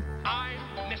Assassin.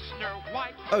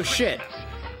 Oh shit.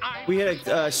 We hit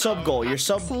a sub goal. Your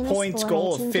sub points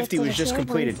goal of 50 was just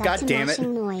completed. God damn it.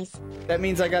 That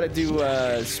means I gotta do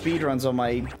speed runs on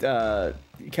my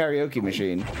karaoke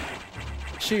machine.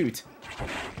 Shoot.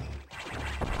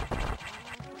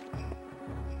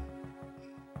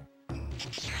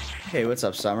 Hey, what's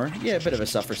up, Summer? Yeah, a bit of a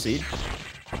suffer seed.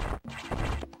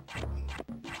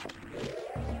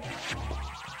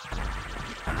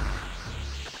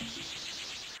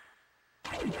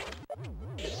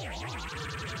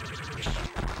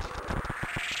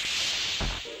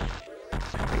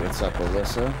 What's up,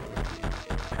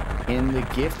 Alyssa? In the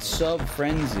gift sub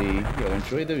frenzy, yo,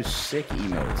 enjoy those sick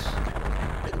emotes.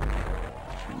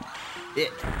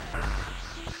 It.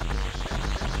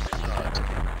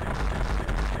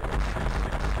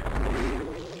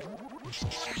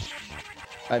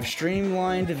 I've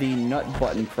streamlined the nut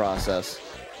button process.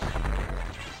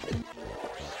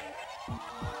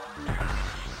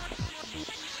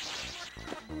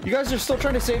 You guys are still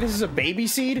trying to say this is a baby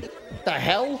seed? The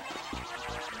hell?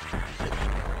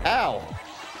 Ow.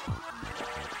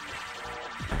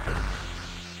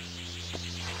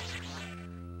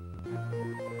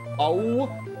 Oh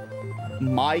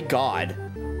my god.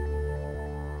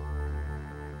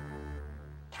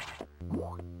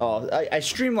 Oh, I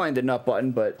streamlined the nut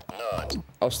button, but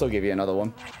I'll still give you another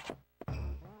one.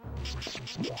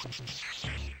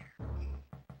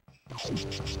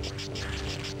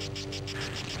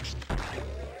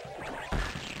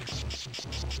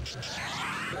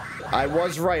 I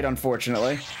was right,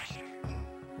 unfortunately.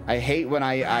 I hate it when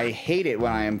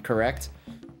I am correct.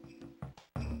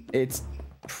 It's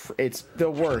the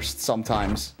worst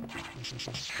sometimes.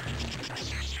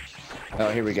 Oh,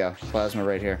 here we go. Plasma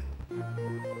right here.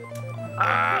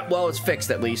 Ah, well, it's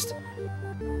fixed at least.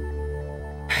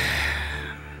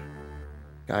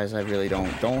 Guys, I really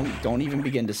don't even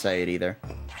begin to say it either.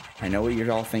 I know what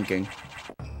you're all thinking,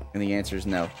 and the answer is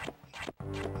no.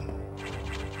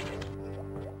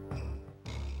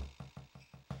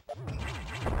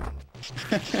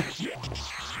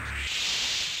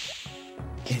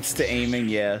 It's the aiming,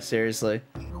 yeah, seriously.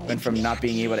 Went from not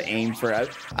being able to aim for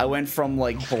I went from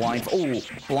like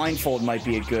blindfold might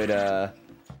be a good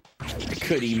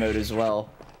emote as well.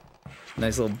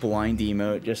 Nice little blind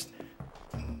emote, just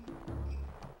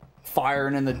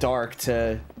firing in the dark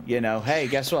to, you know, hey,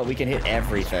 guess what? We can hit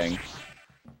everything.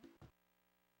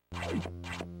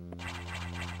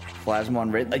 Plasma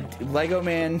on red, like Lego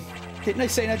Man. Didn't I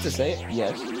say not to say it?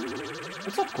 Yes.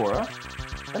 What's up, Cora?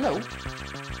 Hello.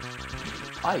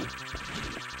 Hi.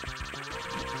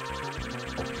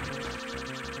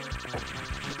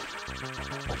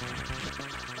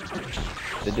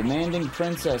 The demanding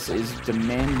princess is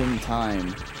demanding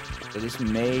time. So this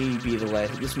may be the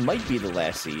last. This might be the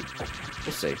last seed.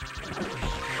 We'll see.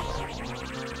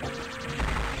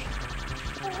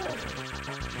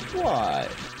 What?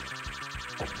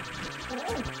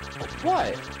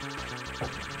 What?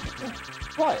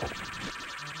 What?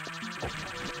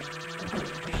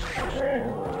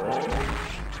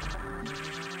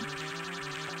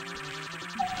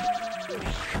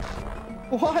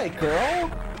 What, girl?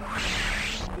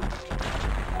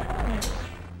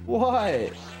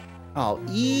 What? Oh, Come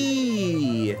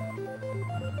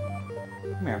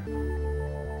here.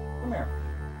 Come here.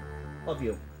 Love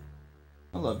you.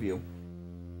 I love you.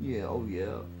 Yeah, oh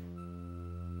yeah.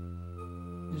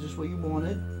 Is this what you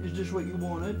wanted? Is this what you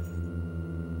wanted?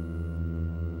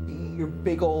 Your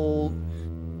big old...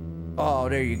 Oh,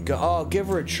 there you go. Oh, give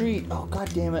her a treat. Oh,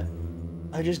 god damn it.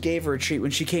 I just gave her a treat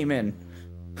when she came in.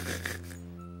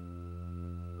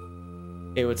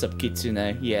 Hey, what's up,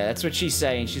 Kitsune? Yeah, that's what she's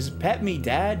saying. She's, pet me,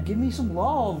 Dad. Give me some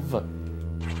love.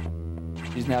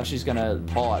 She's gonna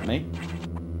paw at me.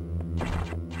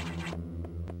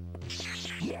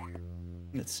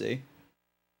 Let's see.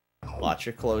 Watch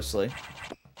her closely.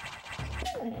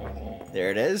 There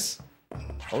it is.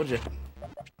 Told you.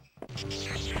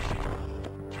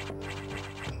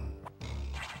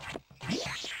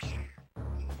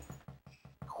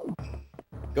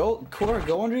 Go, Cora,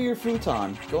 go under your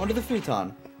futon. Go under the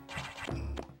futon.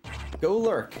 Go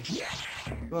lurk.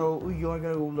 You wanna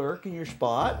go lurk in your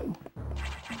spot?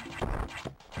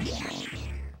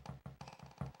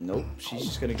 Nope, she's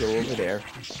just gonna go over there.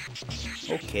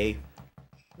 Okay.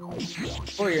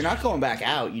 Or you're not going back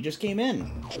out, you just came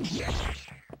in.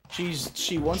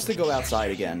 She wants to go outside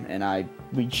again, and I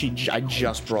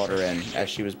just brought her in as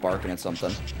she was barking at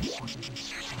something.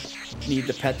 Need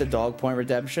to pet the dog, point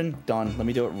redemption? Done. Let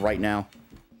me do it right now.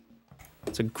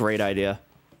 It's a great idea.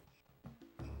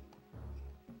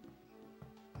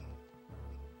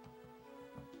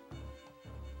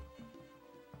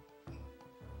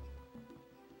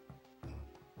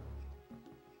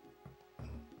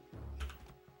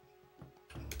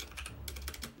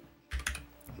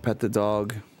 Pet the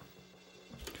dog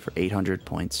for 800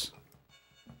 points.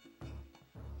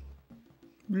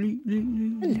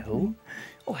 Hello.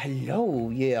 Oh, hello.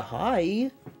 Yeah,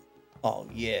 hi. Oh,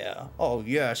 yeah. Oh,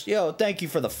 yes. Yo, thank you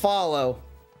for the follow.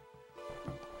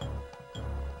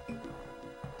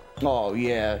 Oh,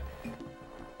 yeah.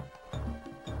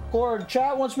 Cora,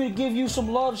 chat wants me to give you some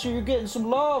love, so you're getting some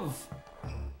love.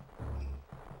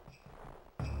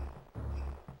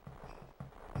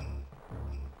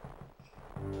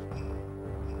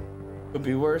 Could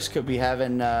be worse. Could be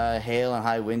having hail and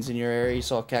high winds in your area. You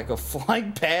saw a cat go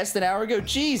flying past an hour ago.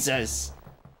 Jesus.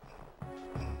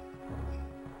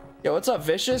 Yo, what's up,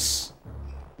 Vicious?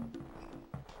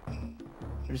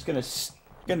 We're just gonna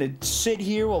sit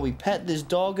here while we pet this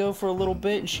doggo for a little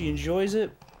bit, and she enjoys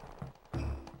it.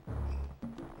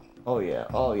 Oh yeah,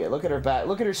 oh yeah. Look at her back.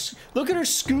 Look at her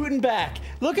scooting back.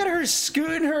 Look at her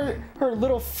scooting her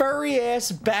little furry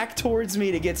ass back towards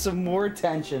me to get some more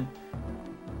attention.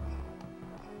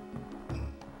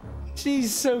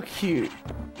 She's so cute.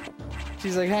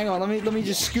 She's like, hang on, let me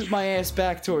just scoot my ass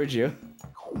back towards you.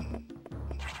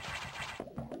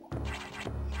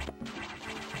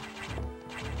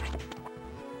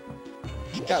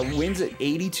 Got winds at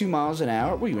 82 miles an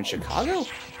hour. What are you in Chicago?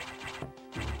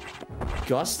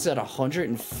 Gusts at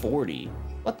 140.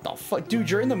 What the fuck, dude?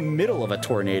 You're in the middle of a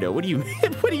tornado. What do you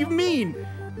mean? What do you mean?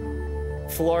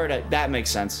 Florida. That makes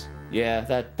sense. Yeah,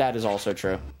 that is also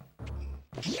true.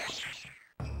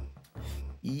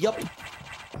 Yup.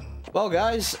 Well,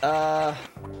 guys,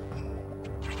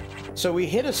 so we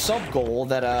hit a sub goal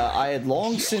that I had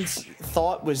long since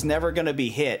thought was never gonna be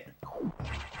hit.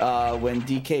 When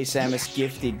DK Samus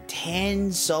gifted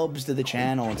 10 subs to the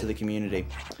channel and to the community.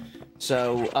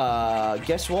 So,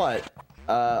 guess what?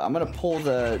 I'm gonna pull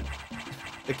the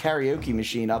karaoke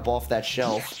machine up off that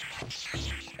shelf,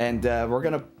 and we're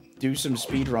gonna do some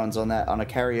speed runs on a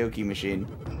karaoke machine.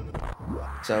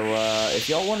 So, if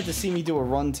y'all wanted to see me do a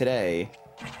run today,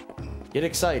 get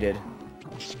excited,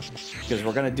 because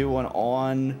we're gonna do one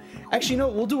on... Actually, no,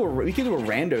 we can do a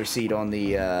rando seed on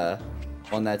the,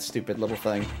 on that stupid little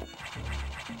thing.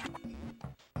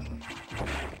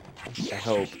 I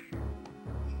hope.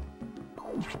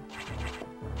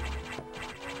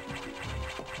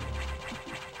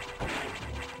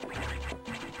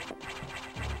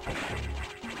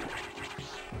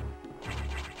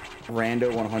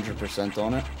 Rando 100%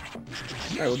 on it.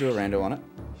 Alright, we'll do a rando on it.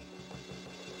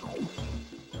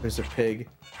 There's a pig.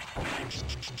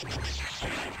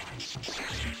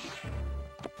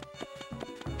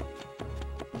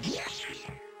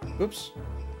 Oops.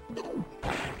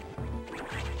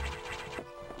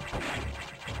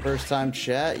 First time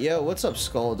chat. Yo, what's up,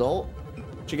 Skull Adult?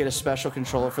 Should get a special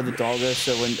controller for the doggo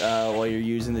so when while you're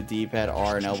using the D-pad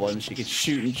R and L buttons, she can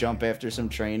shoot and jump after some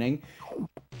training.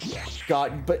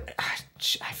 God, but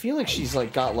I feel like she's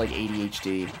like got like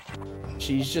ADHD.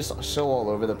 She's just so all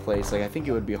over the place. Like I think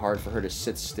it would be hard for her to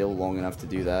sit still long enough to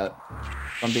do that.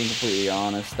 If I'm being completely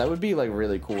honest. That would be like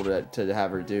really cool to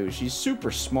have her do. She's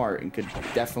super smart and could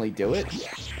definitely do it.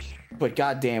 But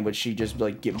goddamn, would she just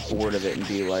like get bored of it and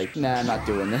be like, nah, I'm not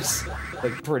doing this.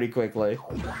 Like pretty quickly.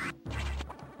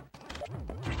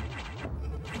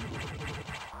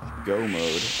 Go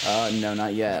mode. No,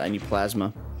 not yet. I need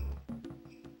plasma.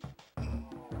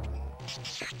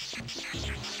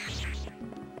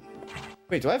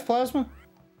 Wait, do I have plasma?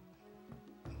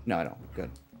 No, I don't. Good.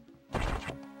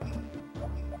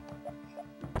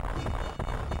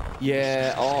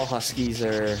 Yeah, all huskies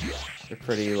are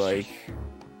pretty like,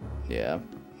 yeah.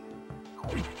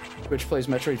 Which plays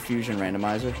Metroid Fusion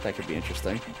randomizer? That could be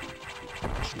interesting.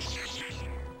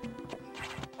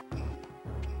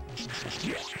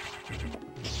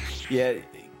 Yeah,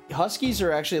 huskies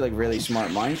are actually like really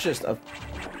smart. Mine's just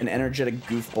an energetic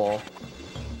goofball.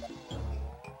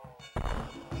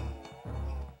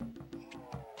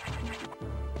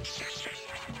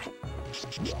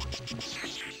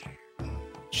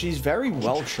 She's very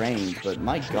well trained, but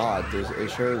my god,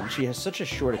 she has such a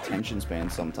short attention span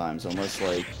sometimes, unless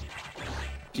like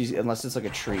unless it's like a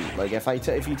treat. Like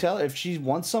if she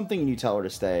wants something and you tell her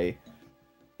to stay,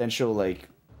 then she'll like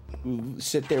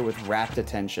sit there with rapt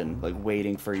attention, like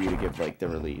waiting for you to give like the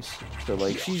release. So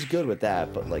like she's good with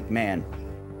that, but like man,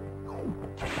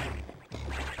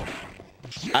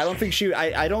 I don't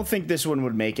think this one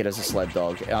would make it as a sled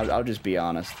dog. I'll just be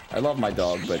honest. I love my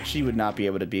dog, but she would not be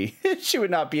able to be she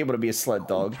would not be able to be a sled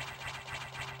dog.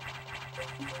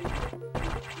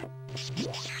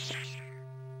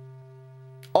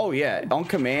 Oh yeah, on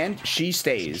command, she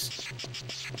stays.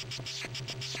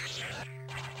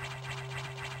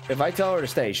 If I tell her to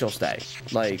stay, she'll stay.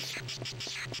 Like,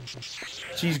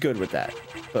 she's good with that.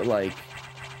 But like,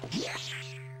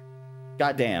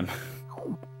 goddamn.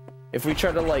 If we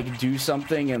try to like do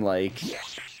something and like,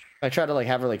 I try to like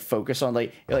have her like focus on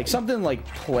like something like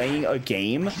playing a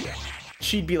game,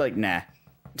 she'd be like, nah.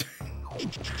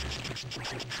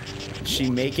 She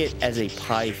make it as a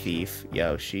pie thief.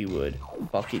 Yo, she would.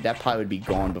 Fuck it. That pie would be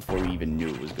gone before we even knew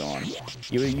it was gone.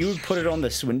 You would put it on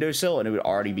this windowsill and it would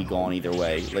already be gone either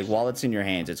way. Like while it's in your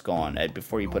hands, it's gone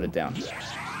before you put it down.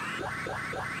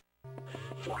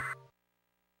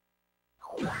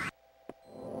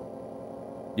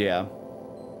 Yeah.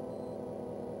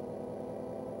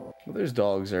 Well, those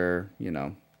dogs are, you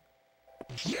know,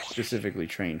 specifically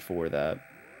trained for that.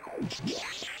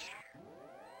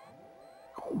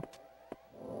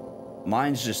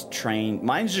 Mine's just trained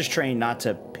not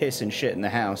to piss and shit in the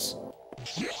house.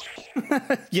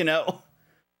 You know?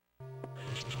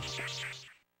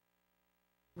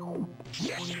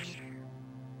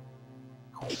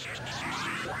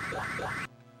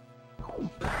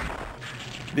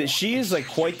 She is like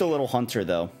quite the little hunter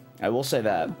though. I will say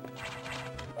that.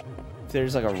 If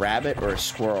there's like a rabbit or a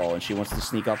squirrel and she wants to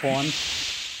sneak up on,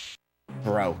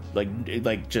 bro,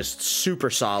 like just super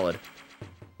solid.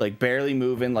 Like barely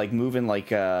moving, just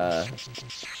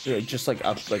like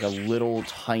a little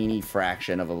tiny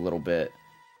fraction of a little bit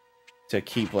to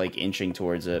keep like inching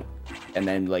towards it, and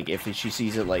then like if she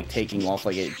sees it like taking off,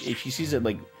 like if she sees it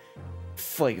like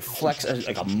flex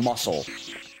like a muscle,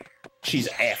 she's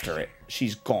after it.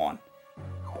 She's gone.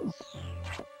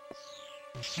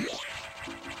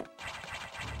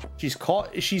 She's caught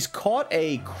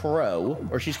a crow,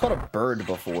 or she's caught a bird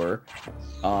before.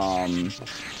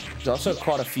 She's also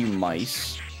caught a few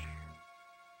mice.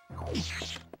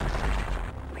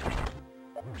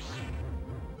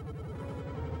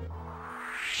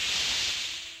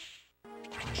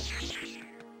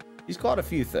 He's caught a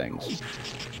few things.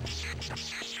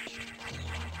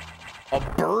 A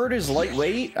bird is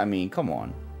lightweight? I mean, come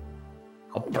on.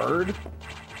 A bird?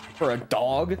 For a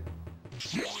dog?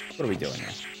 What are we doing here?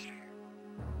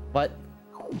 What?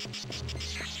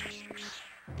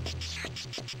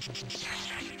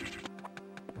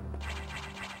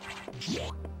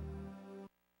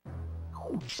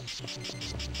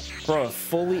 Bro, a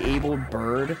fully abled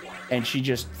bird, and she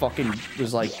just fucking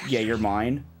was like, yeah, you're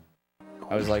mine.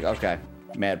 I was like, okay,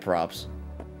 mad props.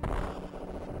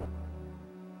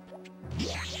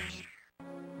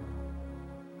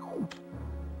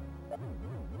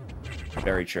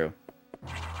 Very true.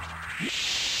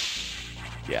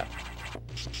 Yeah.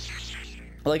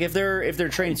 Like, if they're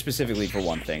trained specifically for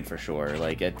one thing, for sure.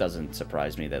 Like, it doesn't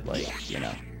surprise me that, like, you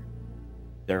know,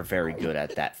 they're very good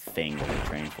at that thing that they're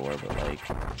trained for. But, like,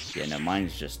 yeah, no,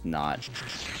 mine's just not.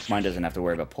 Mine doesn't have to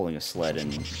worry about pulling a sled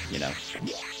and, you know,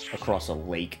 across a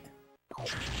lake.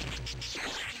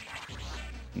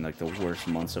 In, like, the worst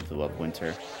months of the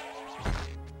winter.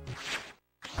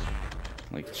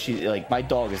 Like, my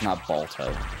dog is not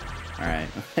Balto. Alright,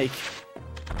 like...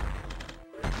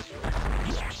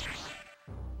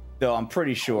 Though I'm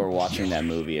pretty sure watching that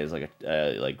movie as, like,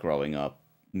 like, growing up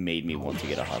made me want to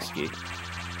get a husky.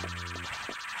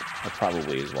 That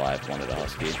probably is why I've wanted a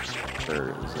husky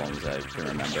for as long as I can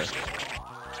remember.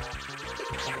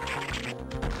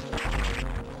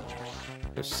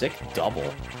 A sick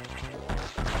double.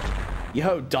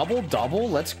 Yo, double,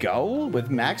 let's go with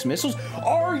max missiles.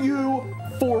 Are you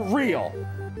for real?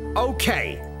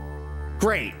 Okay,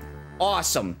 great,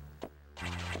 awesome.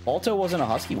 Balto wasn't a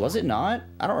husky, was it not?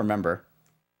 I don't remember.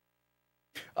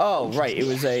 Oh, right, it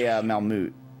was a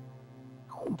Malmute.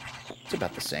 It's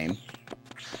about the same.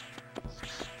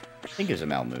 I think it was a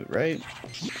Malmute, right?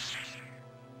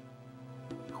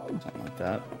 Something like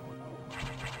that.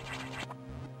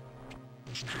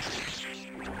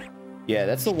 Yeah,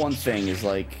 that's the one thing, is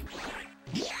like,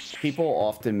 people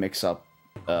often mix up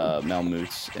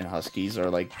Malmutes and Huskies, or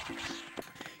like,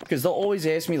 because they'll always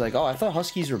ask me like, oh, I thought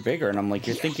Huskies were bigger, and I'm like,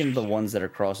 you're thinking the ones that are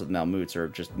crossed with Malmutes are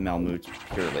just Malmutes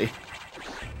purely.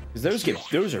 Because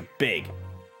those are big.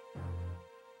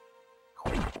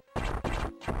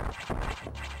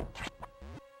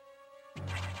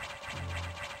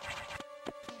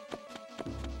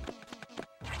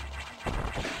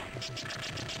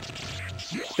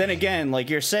 Then again, like,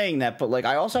 you're saying that, but like,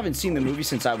 I also haven't seen the movie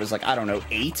since I was like, I don't know,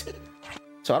 8?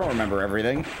 So I don't remember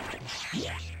everything.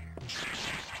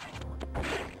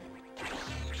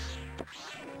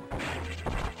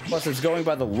 Plus, it's going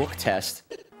by the look test.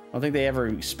 I don't think they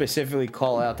ever specifically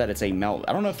call out that it's a Mal...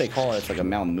 I don't know if they call it it's like a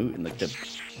Malmute in like the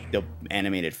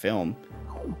animated film.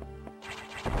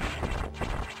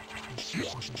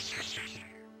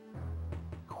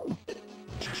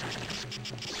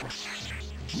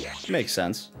 Makes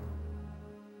sense.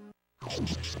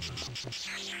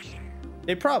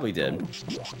 They probably did.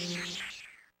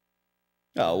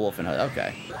 Oh, Wolf and Hood.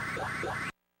 Okay.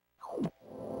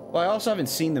 Well, I also haven't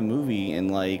seen the movie in,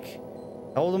 like...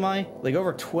 How old am I? Like,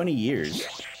 over 20 years.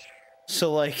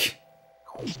 So, like...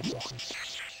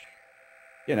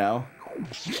 You know.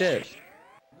 Shit.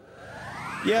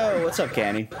 Yo, what's up,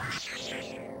 Canny?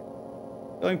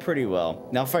 Going pretty well.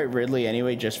 Now fight Ridley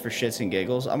anyway, just for shits and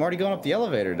giggles. I'm already going up the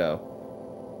elevator,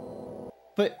 though.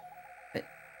 But...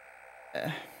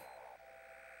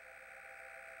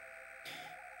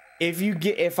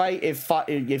 If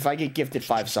I get gifted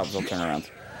 5 subs, I'll turn around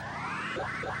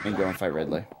and go and fight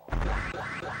Ridley.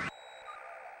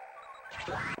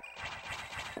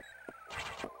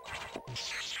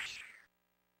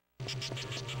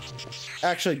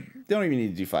 Actually, don't even need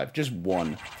to do 5, just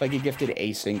 1. If I get gifted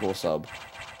a single sub,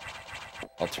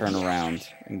 I'll turn around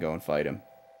and go and fight him.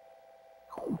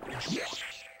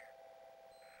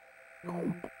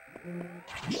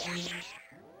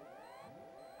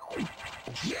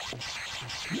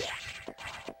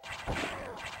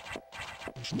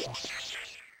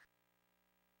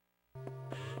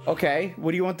 Okay,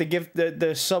 what do you want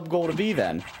the sub goal to be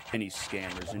then? Any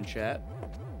scammers in chat?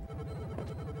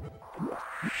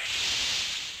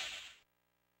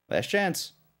 Last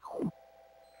chance.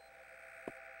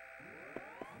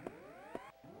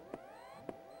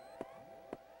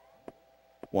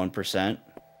 %?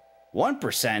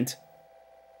 1%?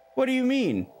 What do you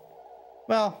mean?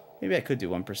 Well, maybe I could do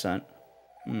 1%.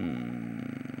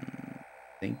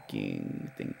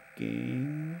 Thinking.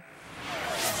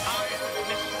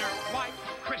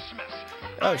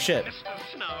 Oh shit.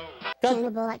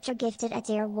 Cannibal Lecture gifted a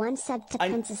tier 1 sub to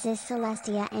Princesses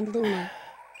Celestia and Luna.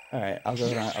 Alright, I'll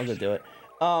go do it.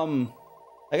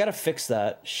 I gotta fix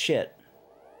that. Shit.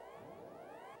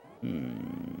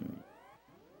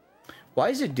 Why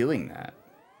is it doing that?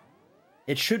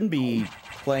 It shouldn't be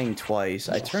playing twice.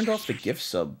 I turned off the gift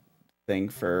sub thing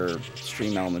for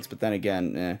stream elements, but then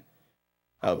again,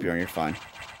 I hope you're fine.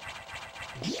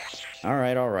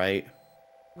 Alright.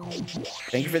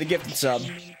 Thank you for the gifted sub.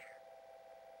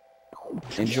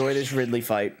 Enjoy this Ridley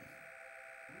fight.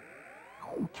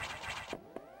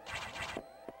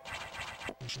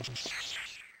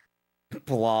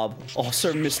 Blob.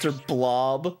 Also, Mr.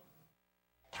 Blob.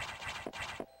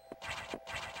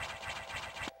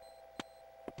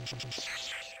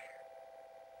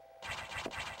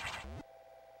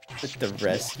 With the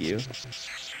rescue.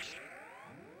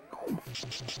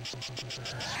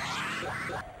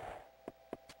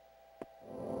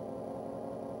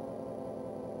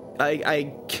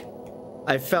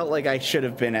 I felt like I should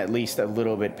have been at least a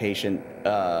little bit patient,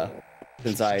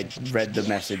 since I read the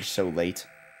message so late.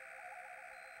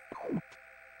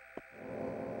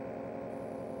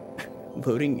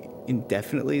 Loading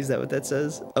indefinitely? Is that what that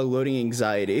says? Oh, loading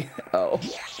anxiety. Oh.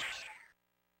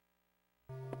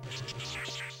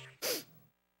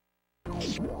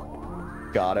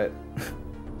 Got it.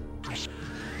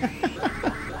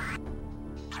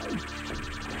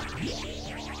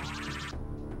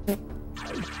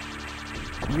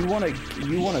 You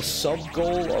want a sub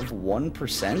goal of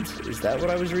 1%? Is that what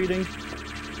I was reading?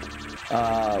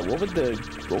 What would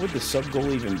the sub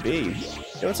goal even be?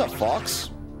 Hey, what's up,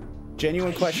 Fox?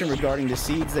 Genuine question regarding the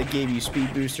seeds that gave you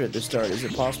speed booster at the start. Is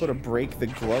it possible to break the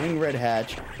glowing red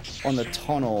hatch on the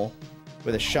tunnel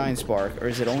with a shine spark, or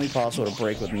is it only possible to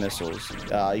break with missiles?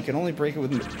 You can only break it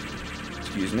with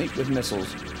with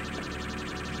missiles.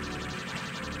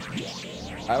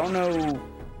 I don't know.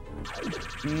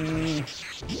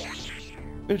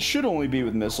 It should only be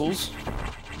with missiles.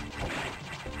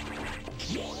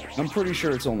 I'm pretty sure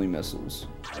it's only missiles.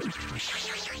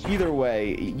 Either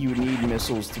way, you need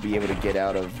missiles to be able to get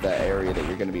out of the area that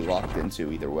you're going to be locked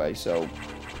into either way. So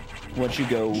once you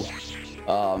go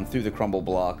through the crumble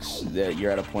blocks, you're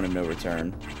at a point of no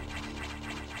return.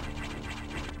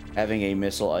 Having a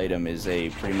missile item is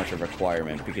pretty much a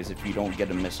requirement, because if you don't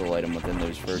get a missile item within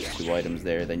those first two items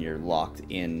there, then you're locked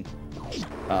in.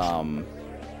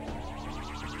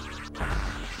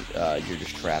 You're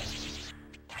just trapped.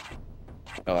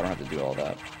 Oh, I don't have to do all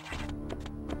that.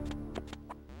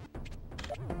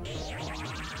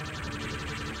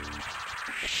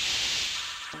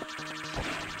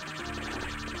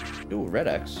 Ooh, red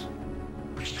X.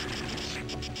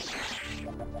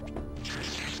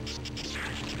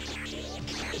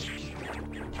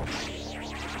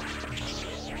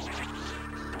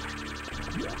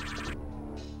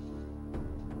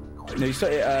 No,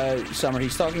 Summer,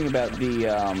 he's talking about the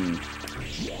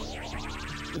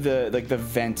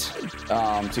vent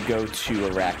to go to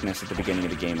Arachnus at the beginning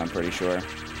of the game, I'm pretty sure.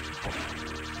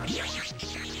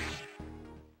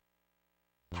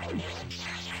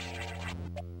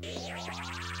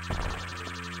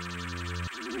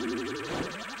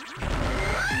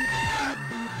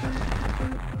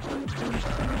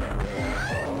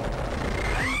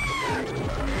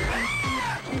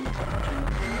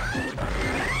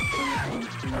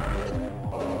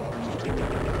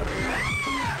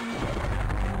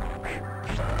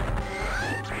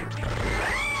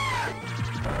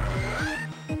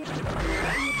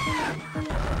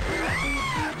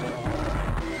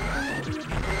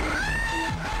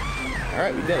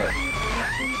 Alright, we did it.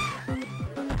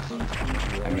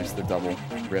 I missed the double.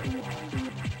 Rip.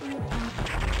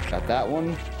 Got that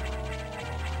one.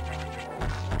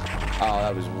 Oh,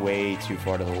 that was way too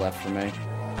far to the left for me.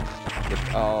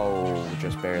 Oh,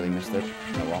 just barely missed it.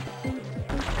 Oh well.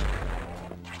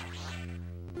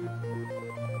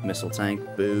 Missile tank.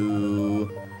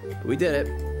 Boo. We did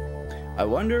it. I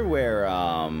wonder where,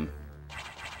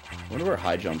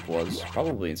 high jump was.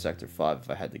 Probably in Sector 5 if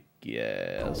I had to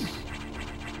guess.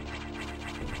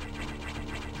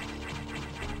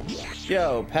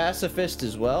 Yo, pacifist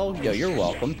as well? Yo, you're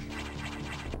welcome.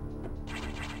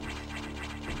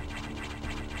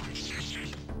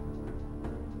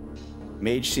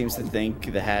 Mage seems to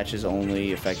think the hatch is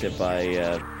only affected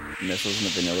by missiles in the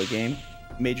vanilla game.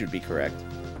 Mage would be correct.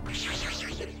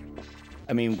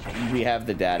 I mean, we have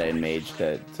the data in Mage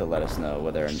to let us know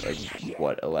whether, like,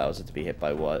 what allows it to be hit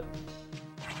by what.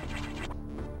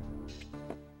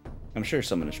 I'm sure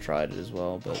someone has tried it as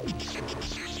well, but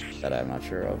that I'm not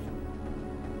sure of.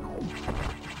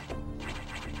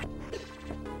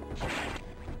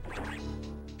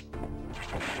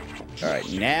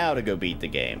 Alright, now to go beat the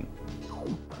game.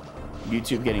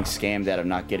 YouTube getting scammed out of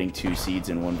not getting 2 seeds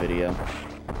in one video.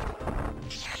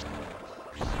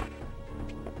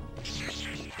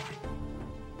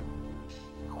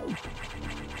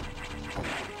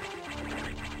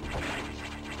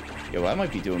 Yo, I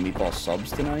might be doing meatball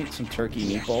subs tonight. Some turkey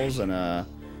meatballs and a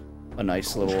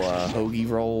nice little hoagie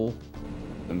roll.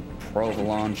 Some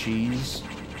provolone cheese.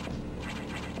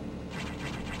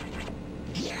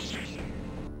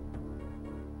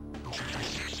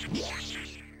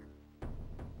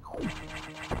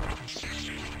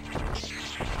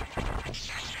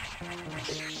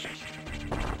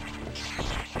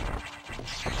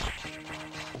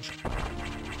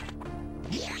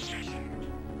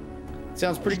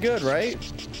 Sounds pretty good, right?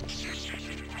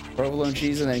 Provolone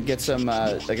cheese, and then get some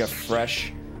like a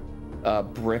fresh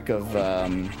brick of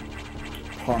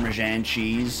Parmesan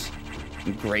cheese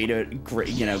grate it,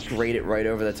 you know, grate it right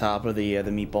over the top of the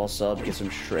meatball sub. Get some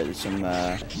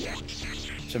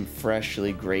some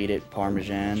freshly grated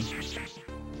Parmesan.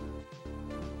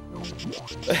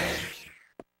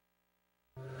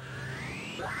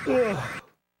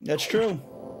 That's true.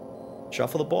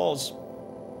 Shuffle the balls.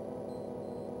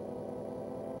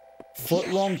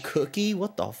 Foot-long cookie?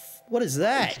 What the what is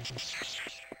that?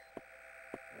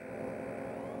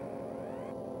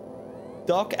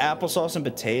 Duck, applesauce, and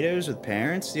potatoes with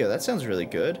parents? Yeah, that sounds really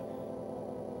good.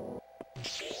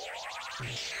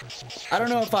 I don't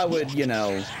know if I would, you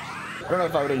know, I don't know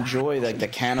if I would enjoy, like, the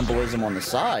cannibalism on the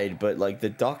side, but, like, the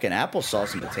duck and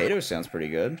applesauce and potatoes sounds pretty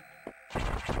good.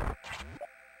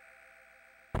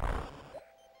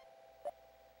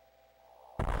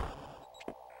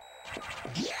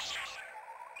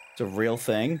 It's a real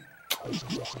thing.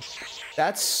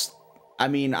 That's... I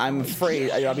mean, I'm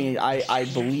afraid, I mean, I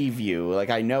believe you.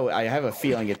 Like, I know, I have a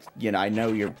feeling it's, you know, I know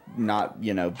you're not,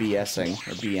 you know, BSing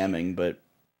or BMing, but...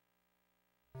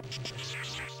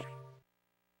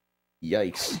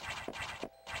 Yikes.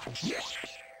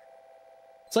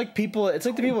 It's like the people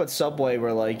at Subway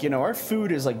were like, you know, our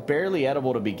food is, like, barely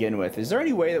edible to begin with. Is there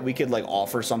any way that we could, like,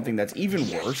 offer something that's even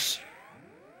worse?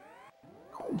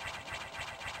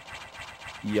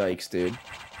 Yikes, dude.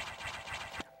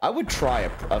 I would try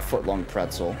a foot-long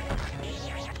pretzel.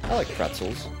 I like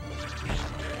pretzels.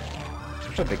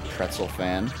 I'm a big pretzel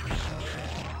fan.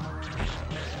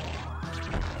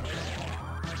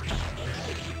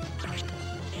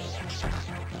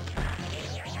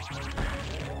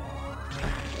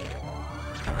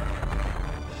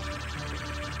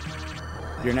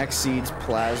 Your next seed's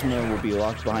plasma will be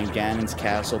locked behind Ganon's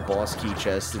castle, boss key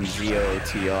chest, and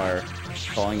ZOTR,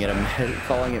 calling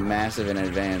it massive in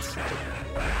advance.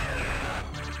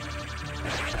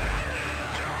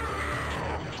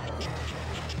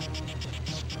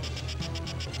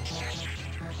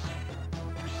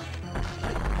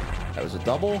 That was a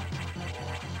double.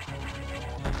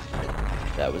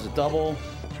 That was a double.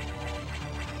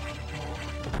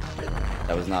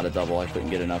 That was not a double. I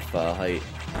couldn't get enough height.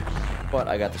 But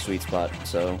I got the sweet spot,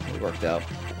 so it worked out.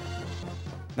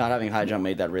 Not having high jump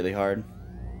made that really hard.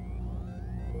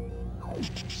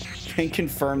 Can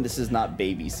confirm this is not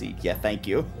baby seed. Yeah, thank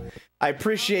you. I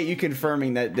appreciate you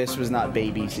confirming that this was not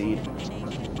baby seed.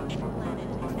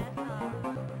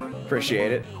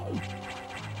 Appreciate it.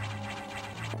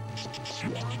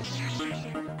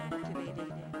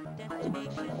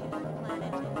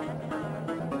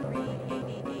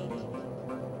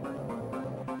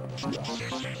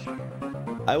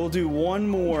 I will do one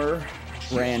more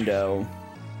rando.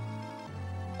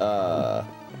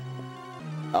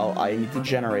 I need to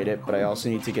generate it, but I also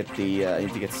need to get the I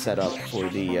need to get set up for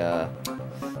the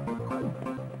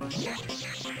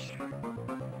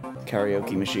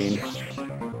karaoke machine.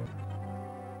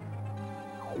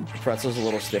 Pretzel's a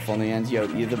little stiff on the ends. Yo,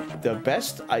 the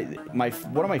best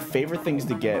one of my favorite things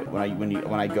to get when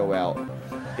I go out,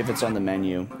 if it's on the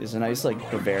menu, is a nice like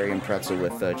Bavarian pretzel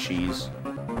with cheese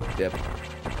dip.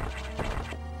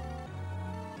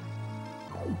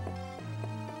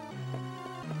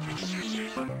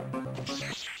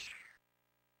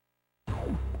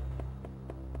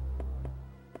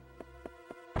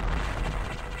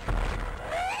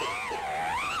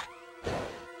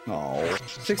 Oh,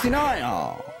 69.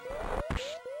 Oh.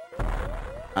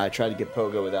 I tried to get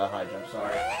Pogo without high jump,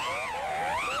 sorry.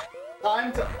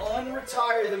 Time to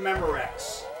unretire the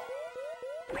Memorex.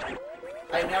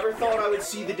 I never thought I would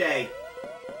see the day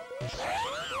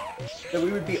that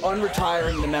we would be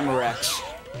unretiring the Memorex.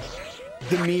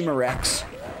 The Memerex.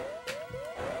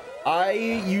 I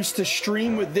used to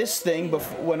stream with this thing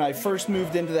when I first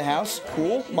moved into the house.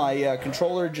 Cool. My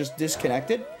controller just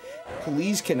disconnected.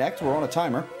 Please connect. We're on a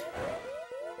timer.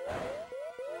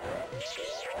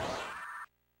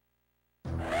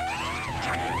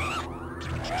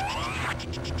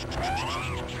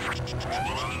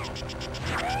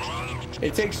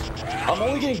 It takes... I'm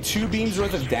only getting 2 beams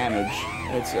worth of damage.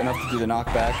 It's enough to do the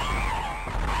knockback.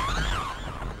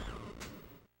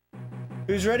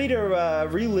 Who's ready to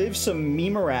relive some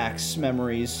Memorax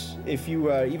memories, if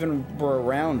you even were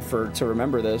around to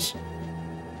remember this?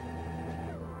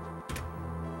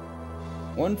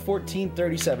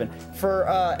 1:14:37. For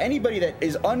anybody that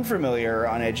is unfamiliar,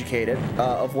 uneducated,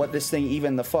 of what this thing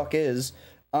even the fuck is,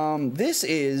 this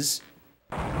is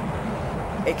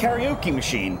a karaoke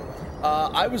machine.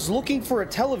 I was looking for a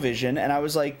television, and I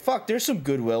was like, fuck, there's some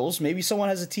Goodwills. Maybe someone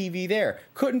has a TV there.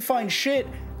 Couldn't find shit.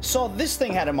 Saw this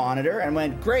thing had a monitor, and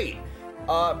went, great.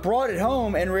 Brought it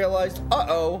home and realized,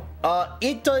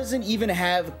 it doesn't even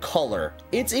have color.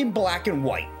 It's in black and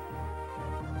white.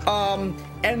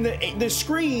 And the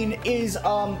screen is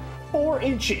 4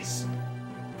 inches.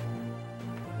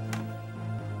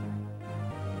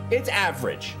 It's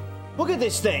average. Look at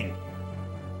this thing.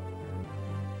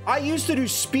 I used to do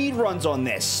speed runs on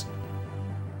this.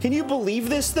 Can you believe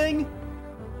this thing?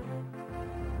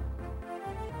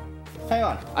 Hang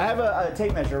on. I have a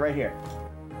tape measure right here.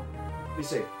 Let me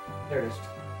see. There it is.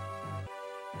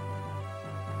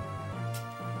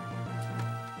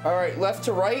 All right, left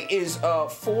to right is 4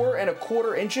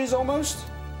 1/4 inches almost.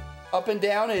 Up and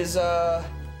down is 3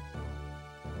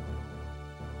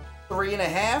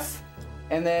 1/2,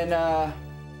 and then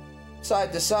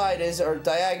side to side is, or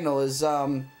diagonal is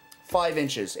 5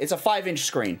 inches. It's a 5-inch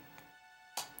screen.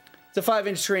 It's a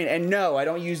 5-inch screen, and no, I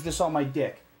don't use this on my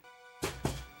dick.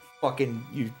 Fucking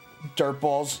you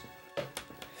dirtballs.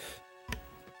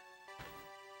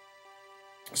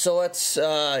 So let's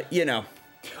you know.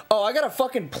 Oh, I gotta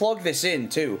fucking plug this in,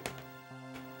 too.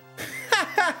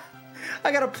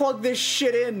 I gotta plug this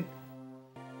shit in.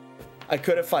 I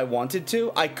could if I wanted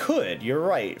to. I could. You're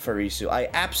right, Farisu. I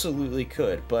absolutely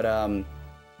could. But,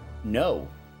 no.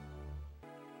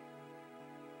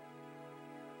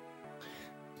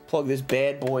 Plug this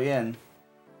bad boy in.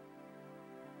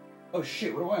 Oh,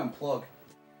 shit. What do I unplug?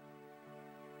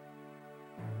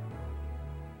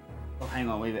 Oh, hang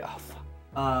on. Wait a minute. Oh, fuck.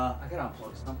 I gotta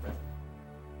unplug something.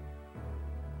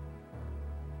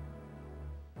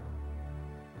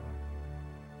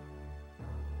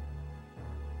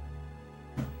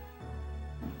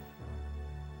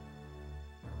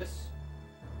 This.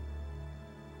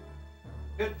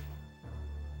 Good.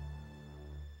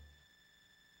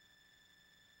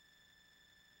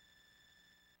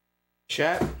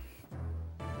 Chat.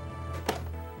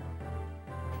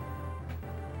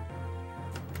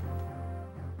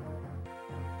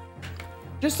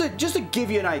 Just to give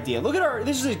you an idea, look at our.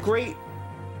 This is a great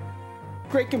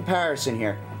comparison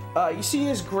here. You see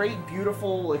this great,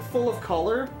 beautiful, like full of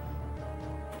color.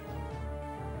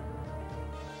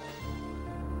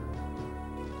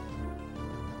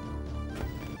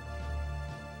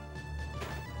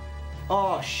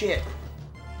 Oh shit!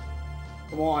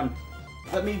 Come on,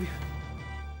 let me.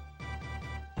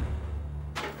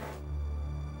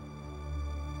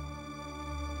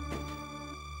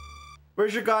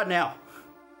 Where's your god now?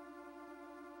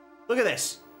 Look at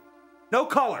this. No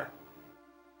color.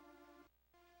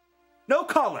 No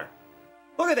color.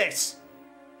 Look at this.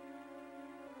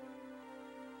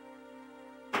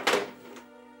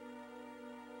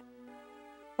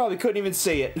 Probably couldn't even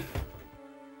see it.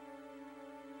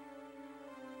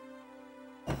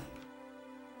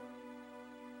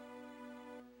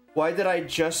 Why did I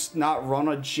just not run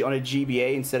on a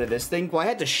GBA instead of this thing? Well, I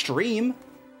had to stream.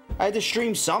 I had to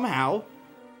stream somehow.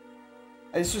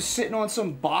 I just was sitting on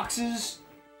some boxes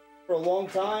for a long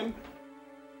time.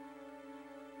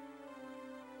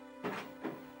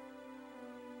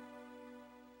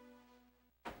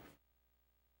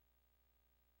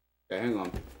 Okay, hang on.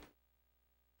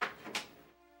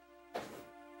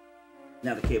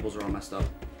 Now the cables are all messed up.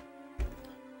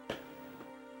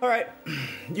 Alright,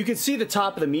 you can see the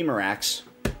top of the meme racks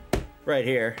right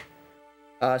here.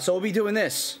 So we'll be doing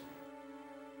this.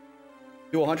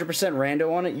 Do 100%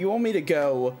 rando on it. You want me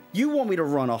to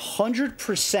run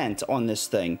 100% on this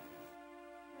thing.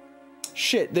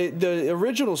 Shit, the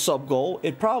original sub goal,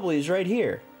 it probably is right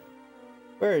here.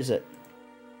 Where is it?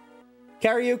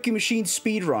 Karaoke machine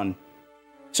speed run.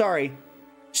 Sorry,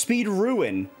 speed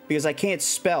ruin, because I can't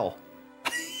spell.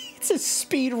 It's a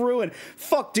speed ruin.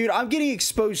 Fuck, dude, I'm getting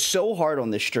exposed so hard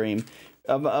on this stream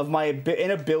of my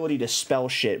inability to spell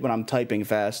shit when I'm typing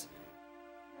fast.